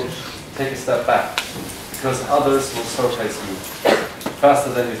 you will take a step back. Because others will surpass you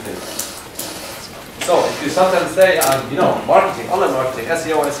faster than you think. So if you sometimes say, marketing, online marketing,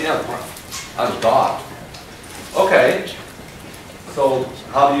 SEO, SEM, I'm God. Okay, so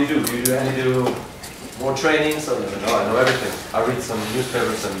how do you do? Do you more trainings? No, I know everything. I read some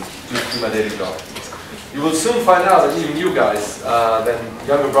newspapers and do my daily job. You will soon find out that even you guys, then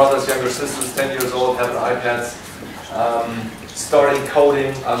younger brothers, younger sisters, 10 years old, have iPads, starting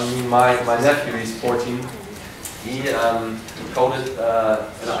coding. I mean, my nephew, he's 14. He coded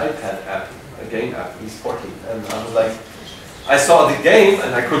an iPad app, a game app. He's 14, and I was like, I saw the game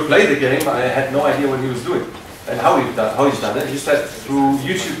and I could play the game. I had no idea what he was doing and how he's done it. He said through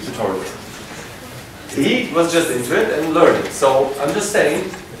YouTube tutorials. He was just into it and learning. So I'm just saying,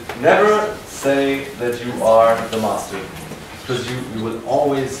 never say that you are the master, because you can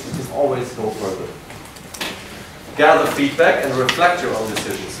always go further. Gather feedback and reflect your own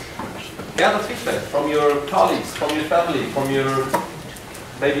decisions. Gather feedback from your colleagues, from your family, from your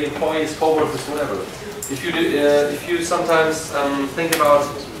maybe employees, co-workers, whatever. If you sometimes think about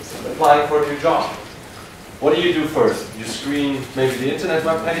applying for a new job, what do you do first? You screen maybe the internet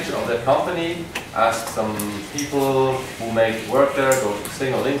webpage of that company, ask some people who may work there, go to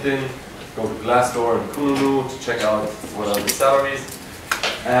Sing or LinkedIn, go to Glassdoor and Kununu to check out what are the salaries.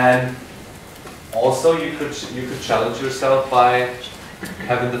 And also you could challenge yourself by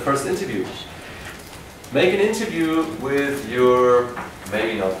having the first interview. Make an interview with your,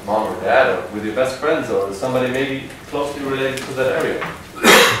 maybe not mom or dad, or with your best friends or somebody maybe closely related to that area.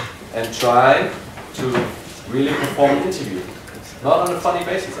 And try to really perform an interview. Not on a funny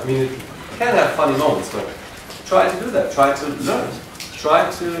basis. I mean, you can have funny moments, but try to do that. Try to learn. Try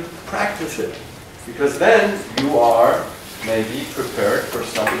to practice it. Because then you are maybe prepared for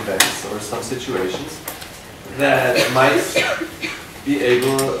some events or some situations that might be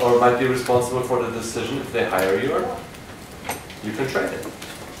able or might be responsible for the decision if they hire you or not. You can train it.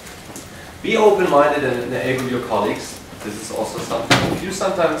 Be open-minded and enable your colleagues. This is also something. If you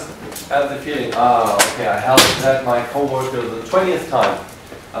sometimes have the feeling, okay, I helped that my coworker the 20th time,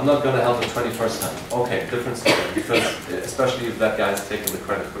 I'm not going to help the 21st time. Okay, different story, because especially if that guy is taking the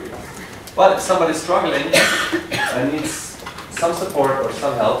credit for you. But if somebody's struggling and needs some support or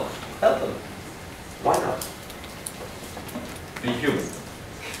some help them. Why not? Be human.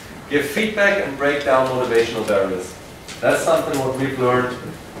 Give feedback and break down motivational barriers. That's something what we've learned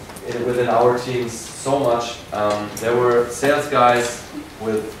within our teams so much. There were sales guys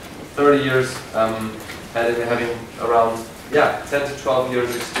with 30 years, having around 10 to 12 years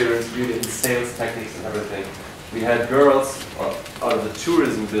of experience really in sales techniques and everything. We had girls out of the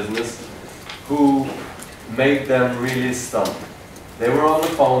tourism business who made them really stunned. They were on the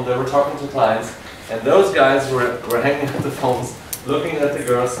phone, they were talking to clients, and those guys were hanging up the phones, looking at the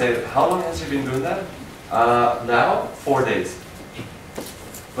girls, saying, how long has she been doing that? Now, 4 days.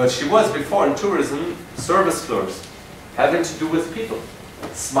 But she was before in tourism, service floors, having to do with people,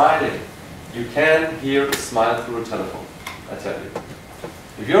 smiling, you can hear a smile through a telephone, I tell you.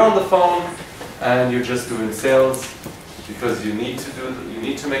 If you're on the phone and you're just doing sales because you need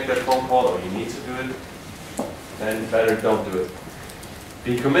to make that phone call or you need to do it, then better don't do it.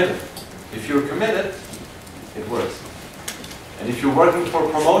 Be committed. If you're committed, it works. And if you're working for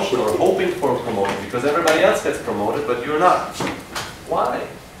promotion or hoping for a promotion because everybody else gets promoted but you're not, why?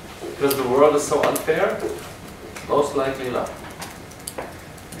 Because the world is so unfair? Most likely not.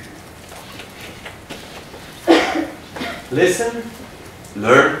 Listen,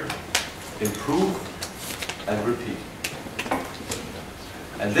 learn, improve, and repeat.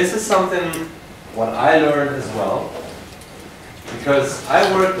 And this is something what I learned as well, because I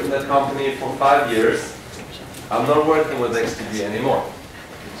worked in that company for 5 years. I'm not working with XTB anymore.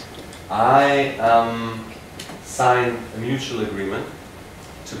 I signed a mutual agreement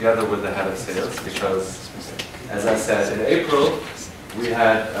together with the head of sales because, as I said, in April we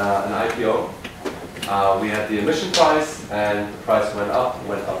had an IPO. We had the emission price, and the price went up,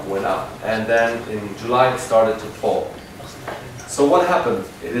 went up, went up, and then in July it started to fall. So what happened?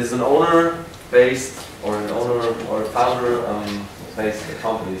 It is an owner-based or an owner or founder-based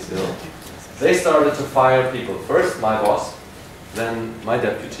company still. They started to fire people. First my boss, then my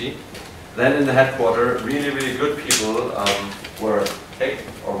deputy, then in the headquarters, really, really good people were kicked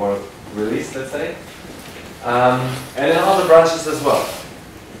or were released, let's say, and in other branches as well.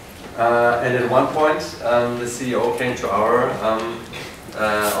 And at one point, the CEO came to our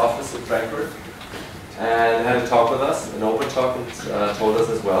office in Frankfurt and had a talk with us, an open talk, and told us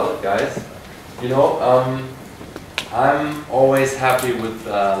as well, guys, you know, I'm always happy with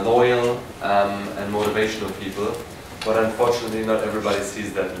loyal and motivational people, but unfortunately not everybody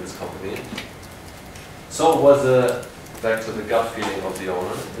sees that in this company. So it was back to the gut feeling of the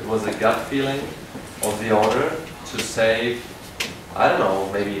owner. It was a gut feeling of the owner to save, I don't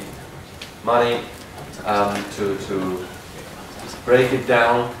know, maybe money, to break it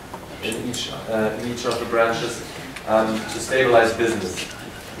down in each of the branches, to stabilize business.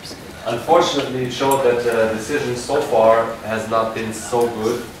 Unfortunately, it showed that the decision so far has not been so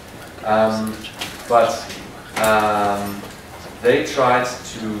good, but they tried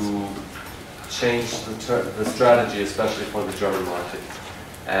to change the strategy, especially for the German market.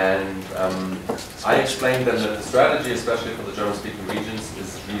 And I explained them that the strategy, especially for the German-speaking regions,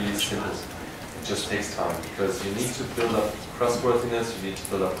 is really simple. It just takes time, because you need to build up trustworthiness, you need to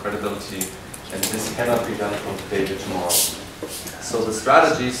build up credibility, and this cannot be done from today to tomorrow. So the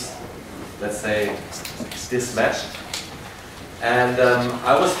strategies, let's say, mismatched, and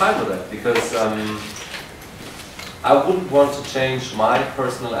I was fine with that, because I wouldn't want to change my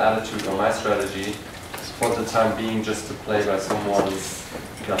personal attitude or my strategy for the time being just to play by someone's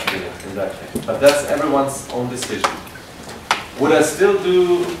gut feeling in that case. But that's everyone's own decision. Would I still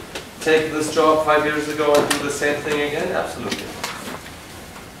take this job 5 years ago and do the same thing again? Absolutely.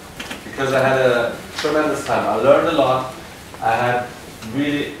 Because I had a tremendous time. I learned a lot. I had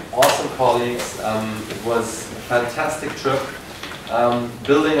really awesome colleagues. It was a fantastic trip.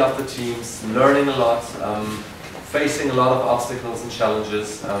 Building up the teams, learning a lot, facing a lot of obstacles and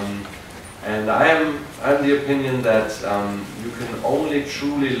challenges. And I'm the opinion that you can only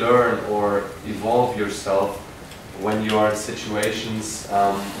truly learn or evolve yourself when you are in situations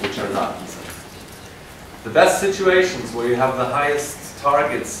which are not easy. The best situations where you have the highest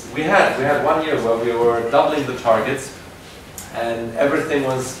targets, we had 1 year where we were doubling the targets and everything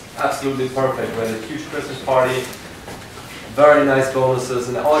was absolutely perfect. We had a huge Christmas party, very nice bonuses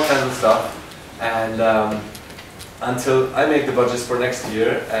and all kinds of stuff. And until I made the budgets for next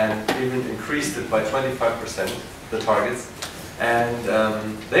year and even increased it by 25%, the targets,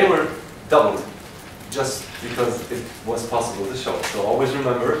 and they were doubled just because it was possible to show. So always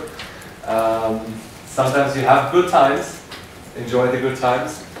remember, sometimes you have good times, enjoy the good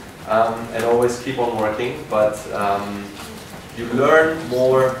times, and always keep on working, but you learn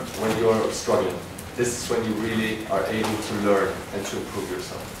more when you're struggling. This is when you really are able to learn and to improve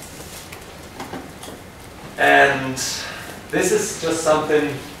yourself. And this is just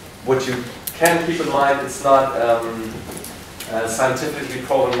something what you can keep in mind. It's not a scientifically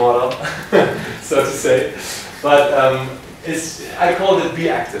proven model, so to say, but I call it be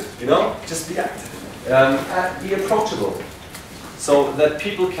active, you know? Just be active. Be approachable, so that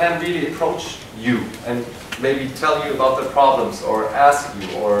people can really approach you and maybe tell you about their problems or ask you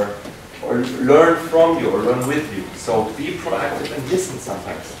or learn from you or learn with you. So be proactive and listen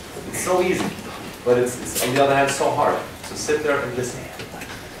sometimes. It's so easy. But it's on the other hand so hard. So sit there and listen.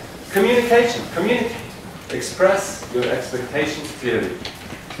 Communication. Communicate. Express your expectations clearly.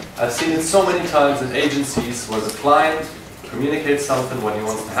 I've seen it so many times in agencies where the client communicates something what he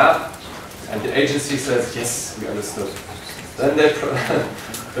wants to have, And the agency says, yes, we understood. Then they,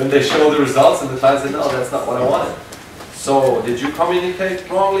 then they show the results and the client says, no, that's not what I wanted. So did you communicate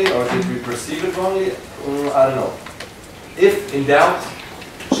wrongly or did we perceive it wrongly? I don't know. If in doubt,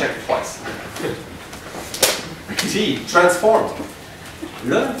 check twice. T, transform.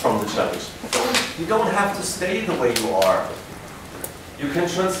 Learn from the challenge. You don't have to stay the way you are. You can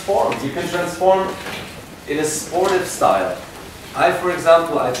transform. You can transform in a sportive style. For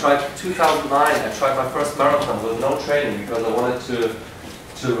example, I tried 2009, I tried my first marathon with no training because I wanted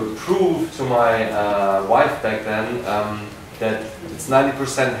to prove to my wife back then that it's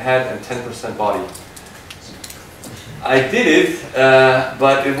 90% head and 10% body. I did it,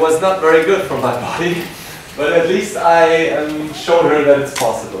 but it was not very good for my body. But at least I showed her that it's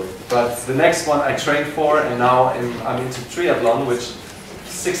possible. But the next one I trained for, and now I'm into triathlon, which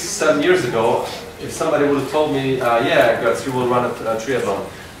 6-7 years ago, if somebody would have told me, yeah, Götz, you will run a triathlon,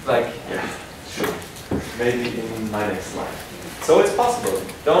 like, yeah, sure, maybe in my next life. So it's possible.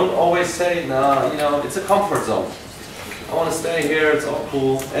 Don't always say, no, you know, it's a comfort zone. I want to stay here, it's all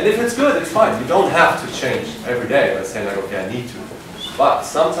cool. And if it's good, it's fine. You don't have to change every day. Let's say, like, okay, I need to. But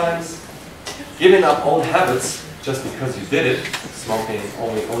sometimes, giving up old habits just because you did it, smoking,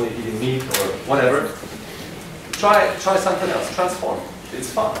 only eating meat or whatever, try something else, transform. It's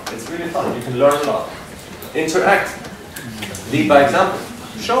fun, it's really fun, you can learn a lot. Interact, lead by example.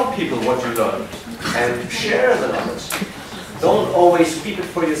 Show people what you learn and share the knowledge. Don't always keep it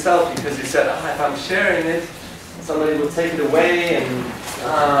for yourself because you said, if I'm sharing it, somebody will take it away and,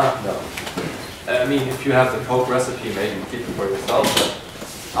 no. I mean, if you have the Coke recipe, maybe keep it for yourself,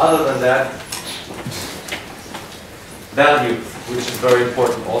 but other than that, value, which is very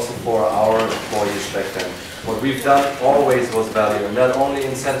important also for our employees back then. What we've done always was value, and not only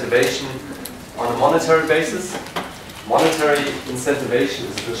incentivation on a monetary basis. Monetary incentivation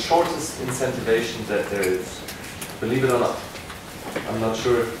is the shortest incentivation that there is. Believe it or not. I'm not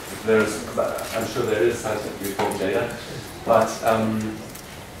sure if there's, I'm sure there is scientific proven data, but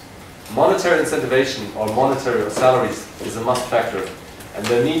monetary incentivation or monetary or salaries is a must factor, and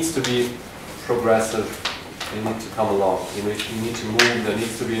there needs to be progressive. You need to come along. You need to move. There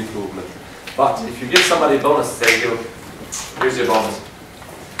needs to be improvement. But if you give somebody a bonus, say, here's your bonus.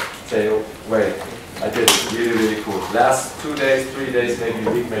 Say, oh, wait, I did it. Really, really cool. Last 2 days, 3 days, maybe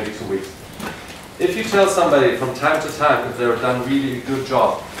a week, maybe 2 weeks. If you tell somebody from time to time if they've done really a good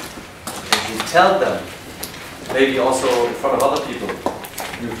job, and you tell them, maybe also in front of other people,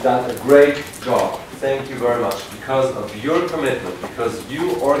 you've done a great job. Thank you very much. Because of your commitment, because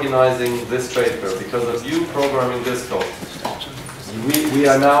you organizing this trade fair, because of you programming this code, we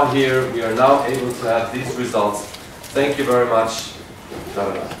are now here, we are now able to have these results. Thank you very much.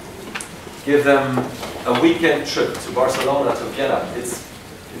 Blah, blah, blah. Give them a weekend trip to Barcelona, to Vienna.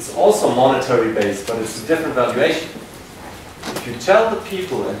 It's also monetary based, but it's a different valuation. If you tell the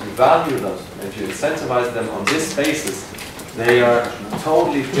people and you value them and you incentivize them on this basis, they are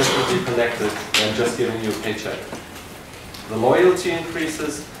totally differently connected than just giving you a paycheck. The loyalty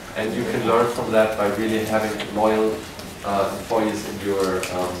increases, and you can learn from that by really having loyal employees in your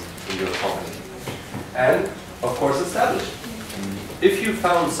company. And, of course, establish. If you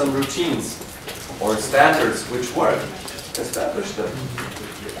found some routines or standards which work, establish them.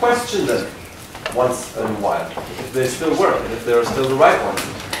 Question them once in a while, if they still work and if they're still the right ones.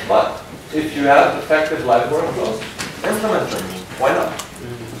 But if you have effective live workflows, implement them. Why not?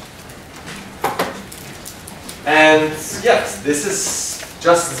 And yes, this is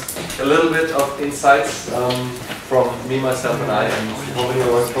just a little bit of insights from me, myself, and I, and hoping it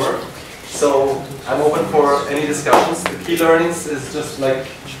works for. So I'm open for any discussions. The key learnings is just a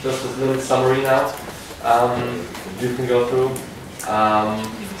little summary now. You can go through.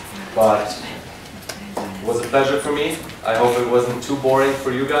 But it was a pleasure for me. I hope it wasn't too boring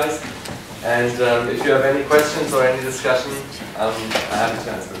for you guys. And if you have any questions or any discussion, I'm happy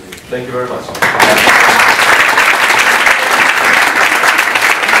to answer them. Thank you very much.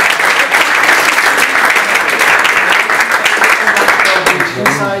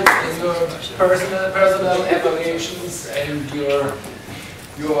 Insights in your personal evaluations, and you're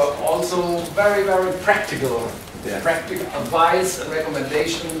also very practical. Yeah. Practical advice and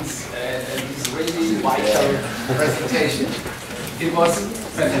recommendations, and this really vital presentation. It was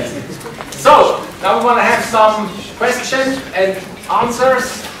fantastic. So now we want to have some questions and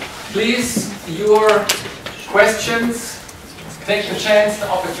answers. Please, your questions. Take the chance, the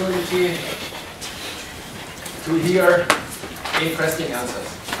opportunity to hear interesting answers.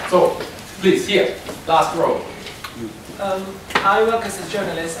 So, please, here, last row. I work as a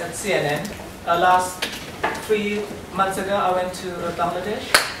journalist at CNN. Last 3 months ago, I went to Bangladesh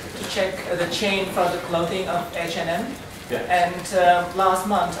to check the chain for the clothing of H&M. Yeah. And last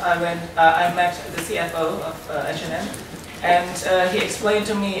month I met the CFO of H&M, and he explained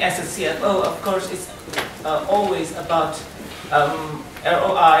to me, as a CFO, of course, it's always about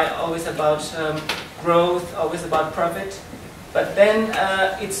ROI, always about growth, always about profit. But then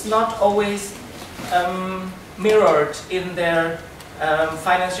it's not always mirrored in their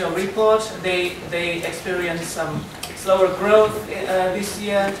financial report. They experience some slower growth this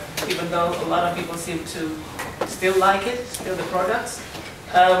year, even though a lot of people seem to still like it, still the products.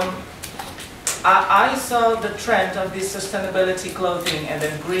 I saw the trend of this sustainability clothing and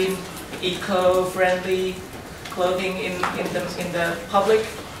then green, eco-friendly clothing in the public.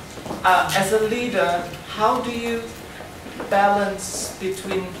 As a leader, how do you balance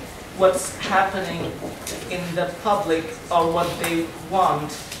between what's happening in the public or what they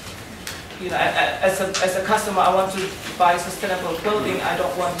want? You know, as a customer, I want to buy sustainable clothing. I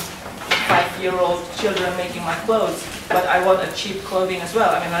don't want 5-year-old children making my clothes, but I want a cheap clothing as well.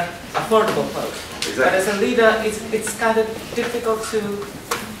 I mean, affordable clothes. Exactly. But as a leader, it's kind of difficult to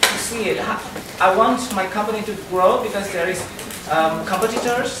see it. I want my company to grow because there is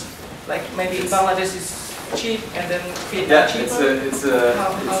competitors, like maybe in Bangladesh is cheap and then Vietnam cheaper. It's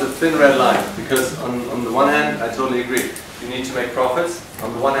a thin red line, because on the one hand, I totally agree. You need to make profits.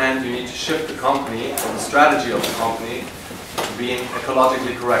 On the one hand, you need to shift the company or the strategy of the company to being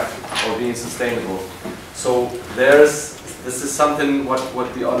ecologically correct or being sustainable. So this is something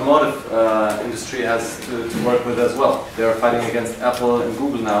what the automotive industry has to work with as well. They are fighting against Apple and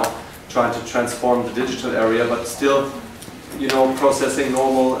Google now, trying to transform the digital area, but still, you know, processing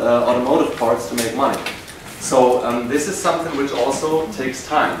normal automotive parts to make money. So this is something which also takes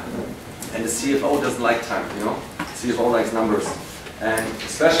time, and the CFO doesn't like time, you know. The CFO likes numbers, and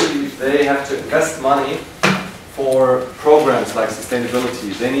especially if they have to invest money for programs like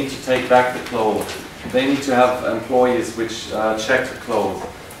sustainability, they need to take back the clothes. They need to have employees which check the clothes.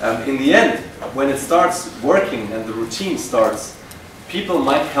 In the end, when it starts working and the routine starts, people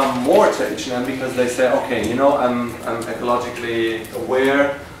might come more to H&M because they say, okay, you know, I'm ecologically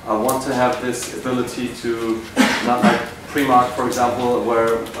aware. I want to have this ability to, not like Primark, for example,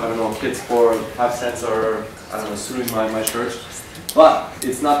 where, I don't know, kids for 5 cents are, I don't know, suing my shirt. But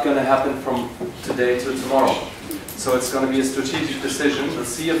it's not going to happen from today to tomorrow. So it's going to be a strategic decision. The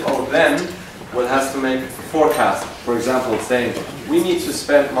CFO then will have to make a forecast, for example, saying, we need to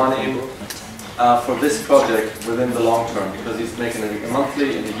spend money for this project within the long term, because he's making a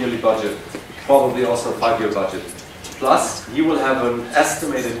monthly and a yearly budget, probably also a 5-year budget. Plus, he will have an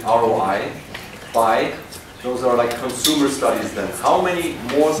estimated ROI by, those are like consumer studies then. How many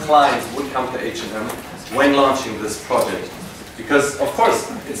more clients would come to H&M when launching this project? Because, of course,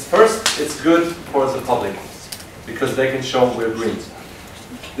 it's good for the public, because they can show we're green.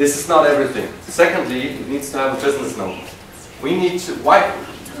 This is not everything. Secondly, it needs to have a business note. We need to,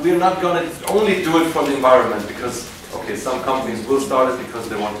 we're not going to only do it for the environment, because, okay, some companies will start it because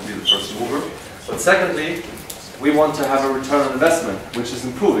they want to be the first mover. But secondly, we want to have a return on investment, which is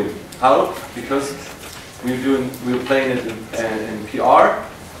improving. How? Because we're playing it in PR,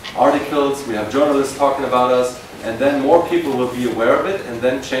 articles, we have journalists talking about us, and then more people will be aware of it, and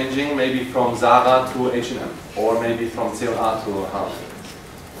then changing maybe from Zara to H&M, or maybe from C&A to H&M.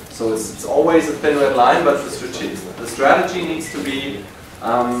 So it's always a thin red line, but the strategy needs to be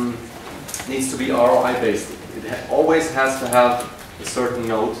ROI based. It always has to have a certain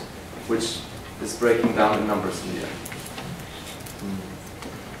note, which is breaking down the numbers in the end.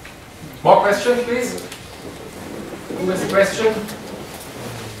 More questions, please? Who has a question?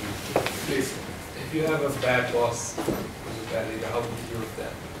 Please. If you have a bad boss who's a bad leader, how would you deal with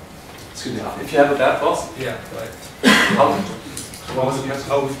that? Excuse me, if you have a bad boss? Yeah, right. How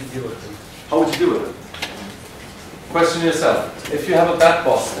would you deal with it? How would you deal with it? Question yourself. If you have a bad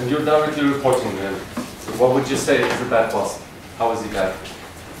boss and you're directly reporting to him, what would you say is a bad boss? How is he bad?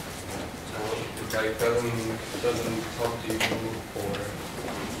 The guy doesn't talk to you, or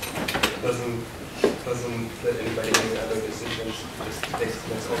doesn't let anybody make other decisions, just takes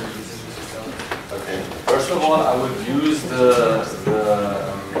all the decisions yourself. Okay. First of all, I would use the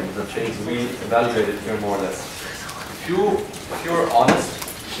things we evaluated here more or less. If you're honest,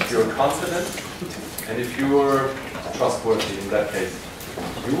 if you're confident, and if you're trustworthy in that case,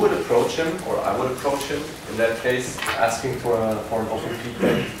 you would approach him, or I would approach him in that case, asking for an open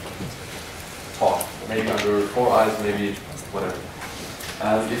feedback talk, maybe under 4 eyes, maybe whatever.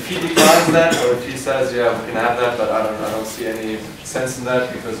 If he declines that, or if he says, yeah, we can have that, but I don't see any sense in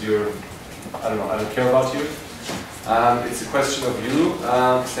that because you're, I don't care about you. It's a question of you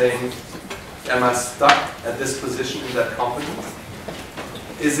saying, am I stuck at this position in that company?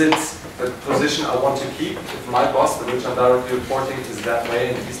 Is it a position I want to keep? If my boss, the which I'm directly reporting, is that way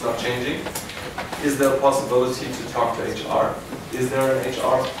and he's not changing? Is there a possibility to talk to HR? Is there an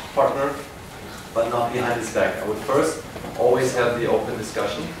HR partner? But not behind his back. I would first always have the open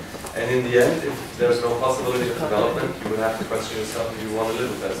discussion. And in the end, if there's no possibility of development, you would have to question yourself if you want to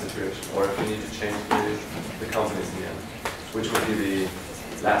live with that situation, or if you need to change the companies in the end, which would be the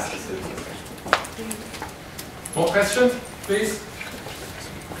last decision. More questions, please?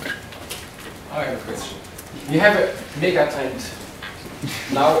 I have a question. We have a mega trend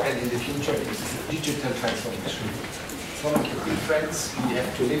now and in the future, it is digital transformation. It's one of the big trends we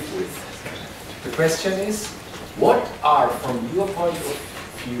have to live with. The question is, what are, from your point of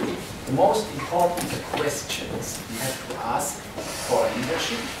view, the most important questions we have to ask for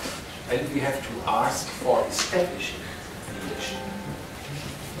leadership and we have to ask for establishing leadership?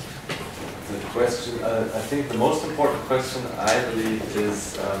 The question, I think the most important question, I believe,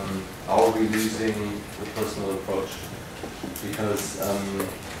 is are we losing the personal approach? Because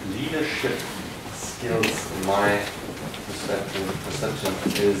leadership skills, in my perception,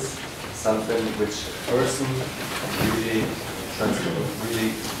 is something which a person really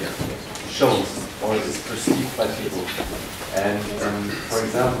shows or is perceived by people. And for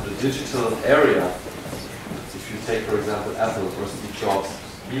example, the digital area, if you take for example Apple or Steve Jobs,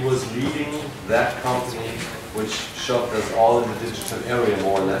 he was leading that company which showed us all in the digital area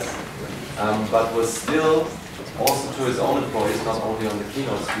more or less, but was still also to his own employees, not only on the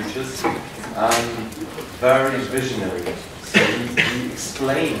keynote speeches, very visionary. So he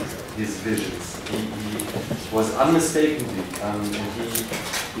explained his visions. He was unmistakably, and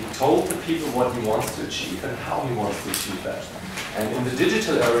he told the people what he wants to achieve and how he wants to achieve that. And in the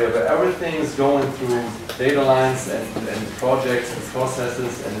digital area, where everything is going through data lines and projects and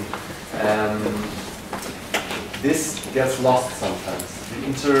processes, and this gets lost sometimes, the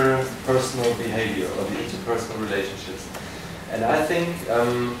interpersonal behavior or the interpersonal relationships. And I think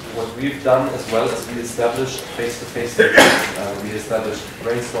what we've done as well is we established face-to-face meetings, we established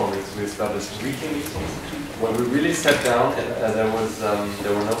brainstormings, we established weekly meetings, where we really sat down and there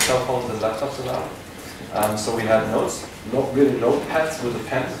were no cell phones and laptops allowed. So we had notes, not really notepads with a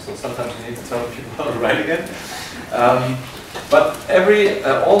pen, so sometimes we need to tell people how to write again. But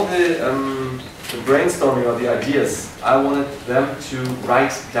all the brainstorming or the ideas, I wanted them to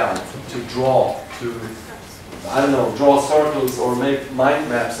write down, to draw, to, I don't know, draw circles or make mind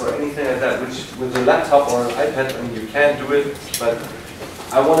maps or anything like that, which with a laptop or an iPad, I mean, you can do it, but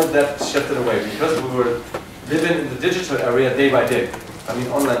I wanted that shifted away because we were living in the digital area day by day. I mean,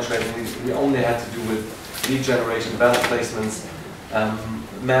 online trading, we only had to do with lead generation, banner placements,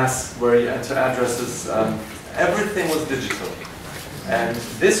 mass where you enter addresses, everything was digital. And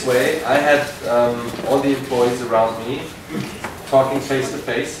this way, I had all the employees around me talking face to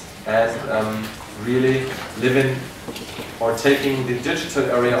face and really living or taking the digital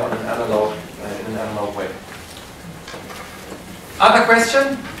area on an analog, in an analog way. Other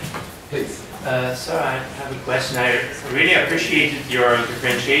question? Please. Sir, I have a question. I really appreciated your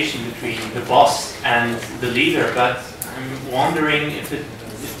differentiation between the boss and the leader, but I'm wondering if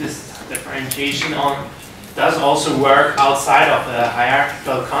this differentiation does also work outside of a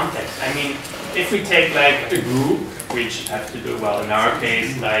hierarchical context. I mean, if we take like a group, which have to do, well, in our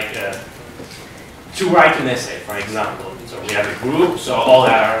case, like to write an essay, for example. So we have a group, so all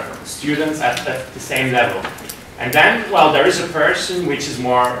our students at the same level. And then, well, there is a person which is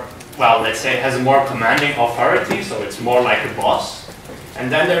more, well, let's say has a more commanding authority, so it's more like a boss. And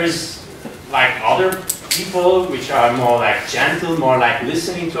then there is like other people which are more like gentle, more like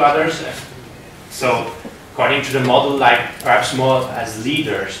listening to others. So according to the model, like perhaps more as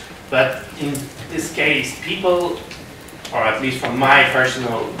leaders. But in this case, people, or at least from my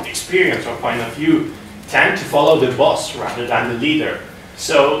personal experience or point of view, tend to follow the boss rather than the leader.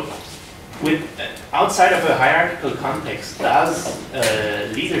 So with outside of a hierarchical context, does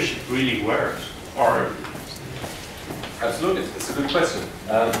leadership really work? Or Absolutely, it's a good question.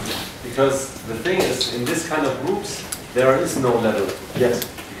 Because the thing is, in this kind of groups, there is no level yet.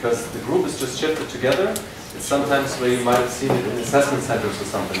 Because the group is just shifted together. It's sometimes where you might have seen it in assessment centers or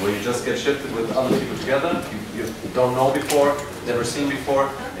something, where you just get shifted with other people together, you don't know before, never seen before,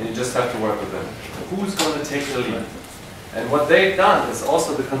 and you just have to work with them. Who's going to take the lead? And what they've done is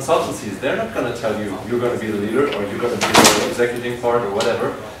also the consultancies, they're not going to tell you you're going to be the leader or you're going to be the executing part or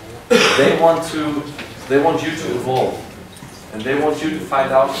whatever. They want you to evolve. And they want you to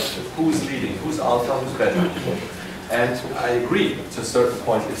find out who's leading, who's alpha, who's better. And I agree to a certain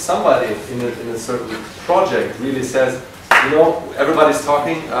point. If somebody in a certain project really says, you know, everybody's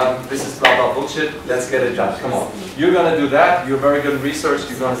talking, this is blah blah bullshit, let's get it done, come on. You're going to do that, you're very good in research,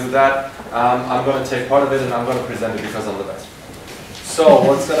 you're going to do that, I'm going to take part of it and I'm going to present it because I'm the best. So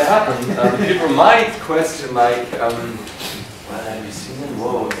what's going to happen, people might question like, well, have you seen him?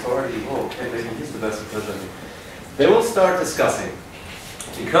 Whoa, authority, whoa, okay, maybe he's the best at presenting. They will start discussing,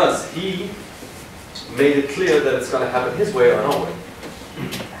 because he made it clear that it's going to happen his way or no way.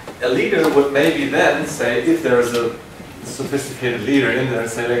 A leader would maybe then say, if there is a sophisticated leader in there,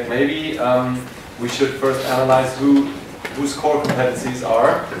 say like maybe we should first analyze whose core competencies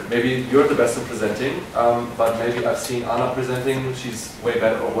are. Maybe you're the best at presenting, but maybe I've seen Anna presenting, she's way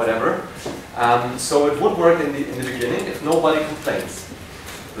better or whatever. So it would work in the beginning if nobody complains.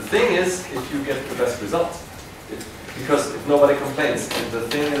 The thing is, if you get the best results. Because if nobody complains, and the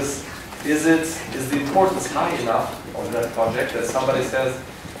thing is the importance high enough of that project that somebody says,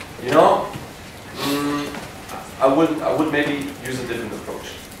 you know, I would maybe use a different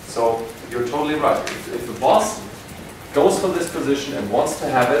approach. So you're totally right. If the boss goes for this position and wants to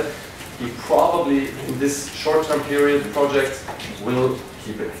have it, he probably in this short-term period project will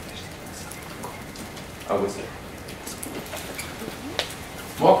keep it. I would say.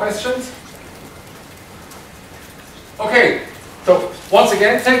 More questions? Okay, so once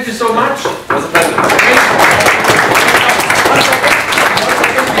again, thank you so much. It was a pleasure.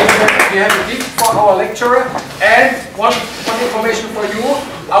 We have a gift for our lecturer, and one information for you,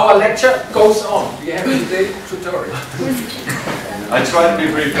 our lecture goes on. We have today tutorial. I try to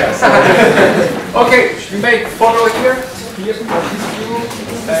be brief, yes. Okay, you may follow here. Here from this view,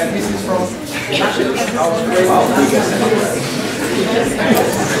 and this is from our great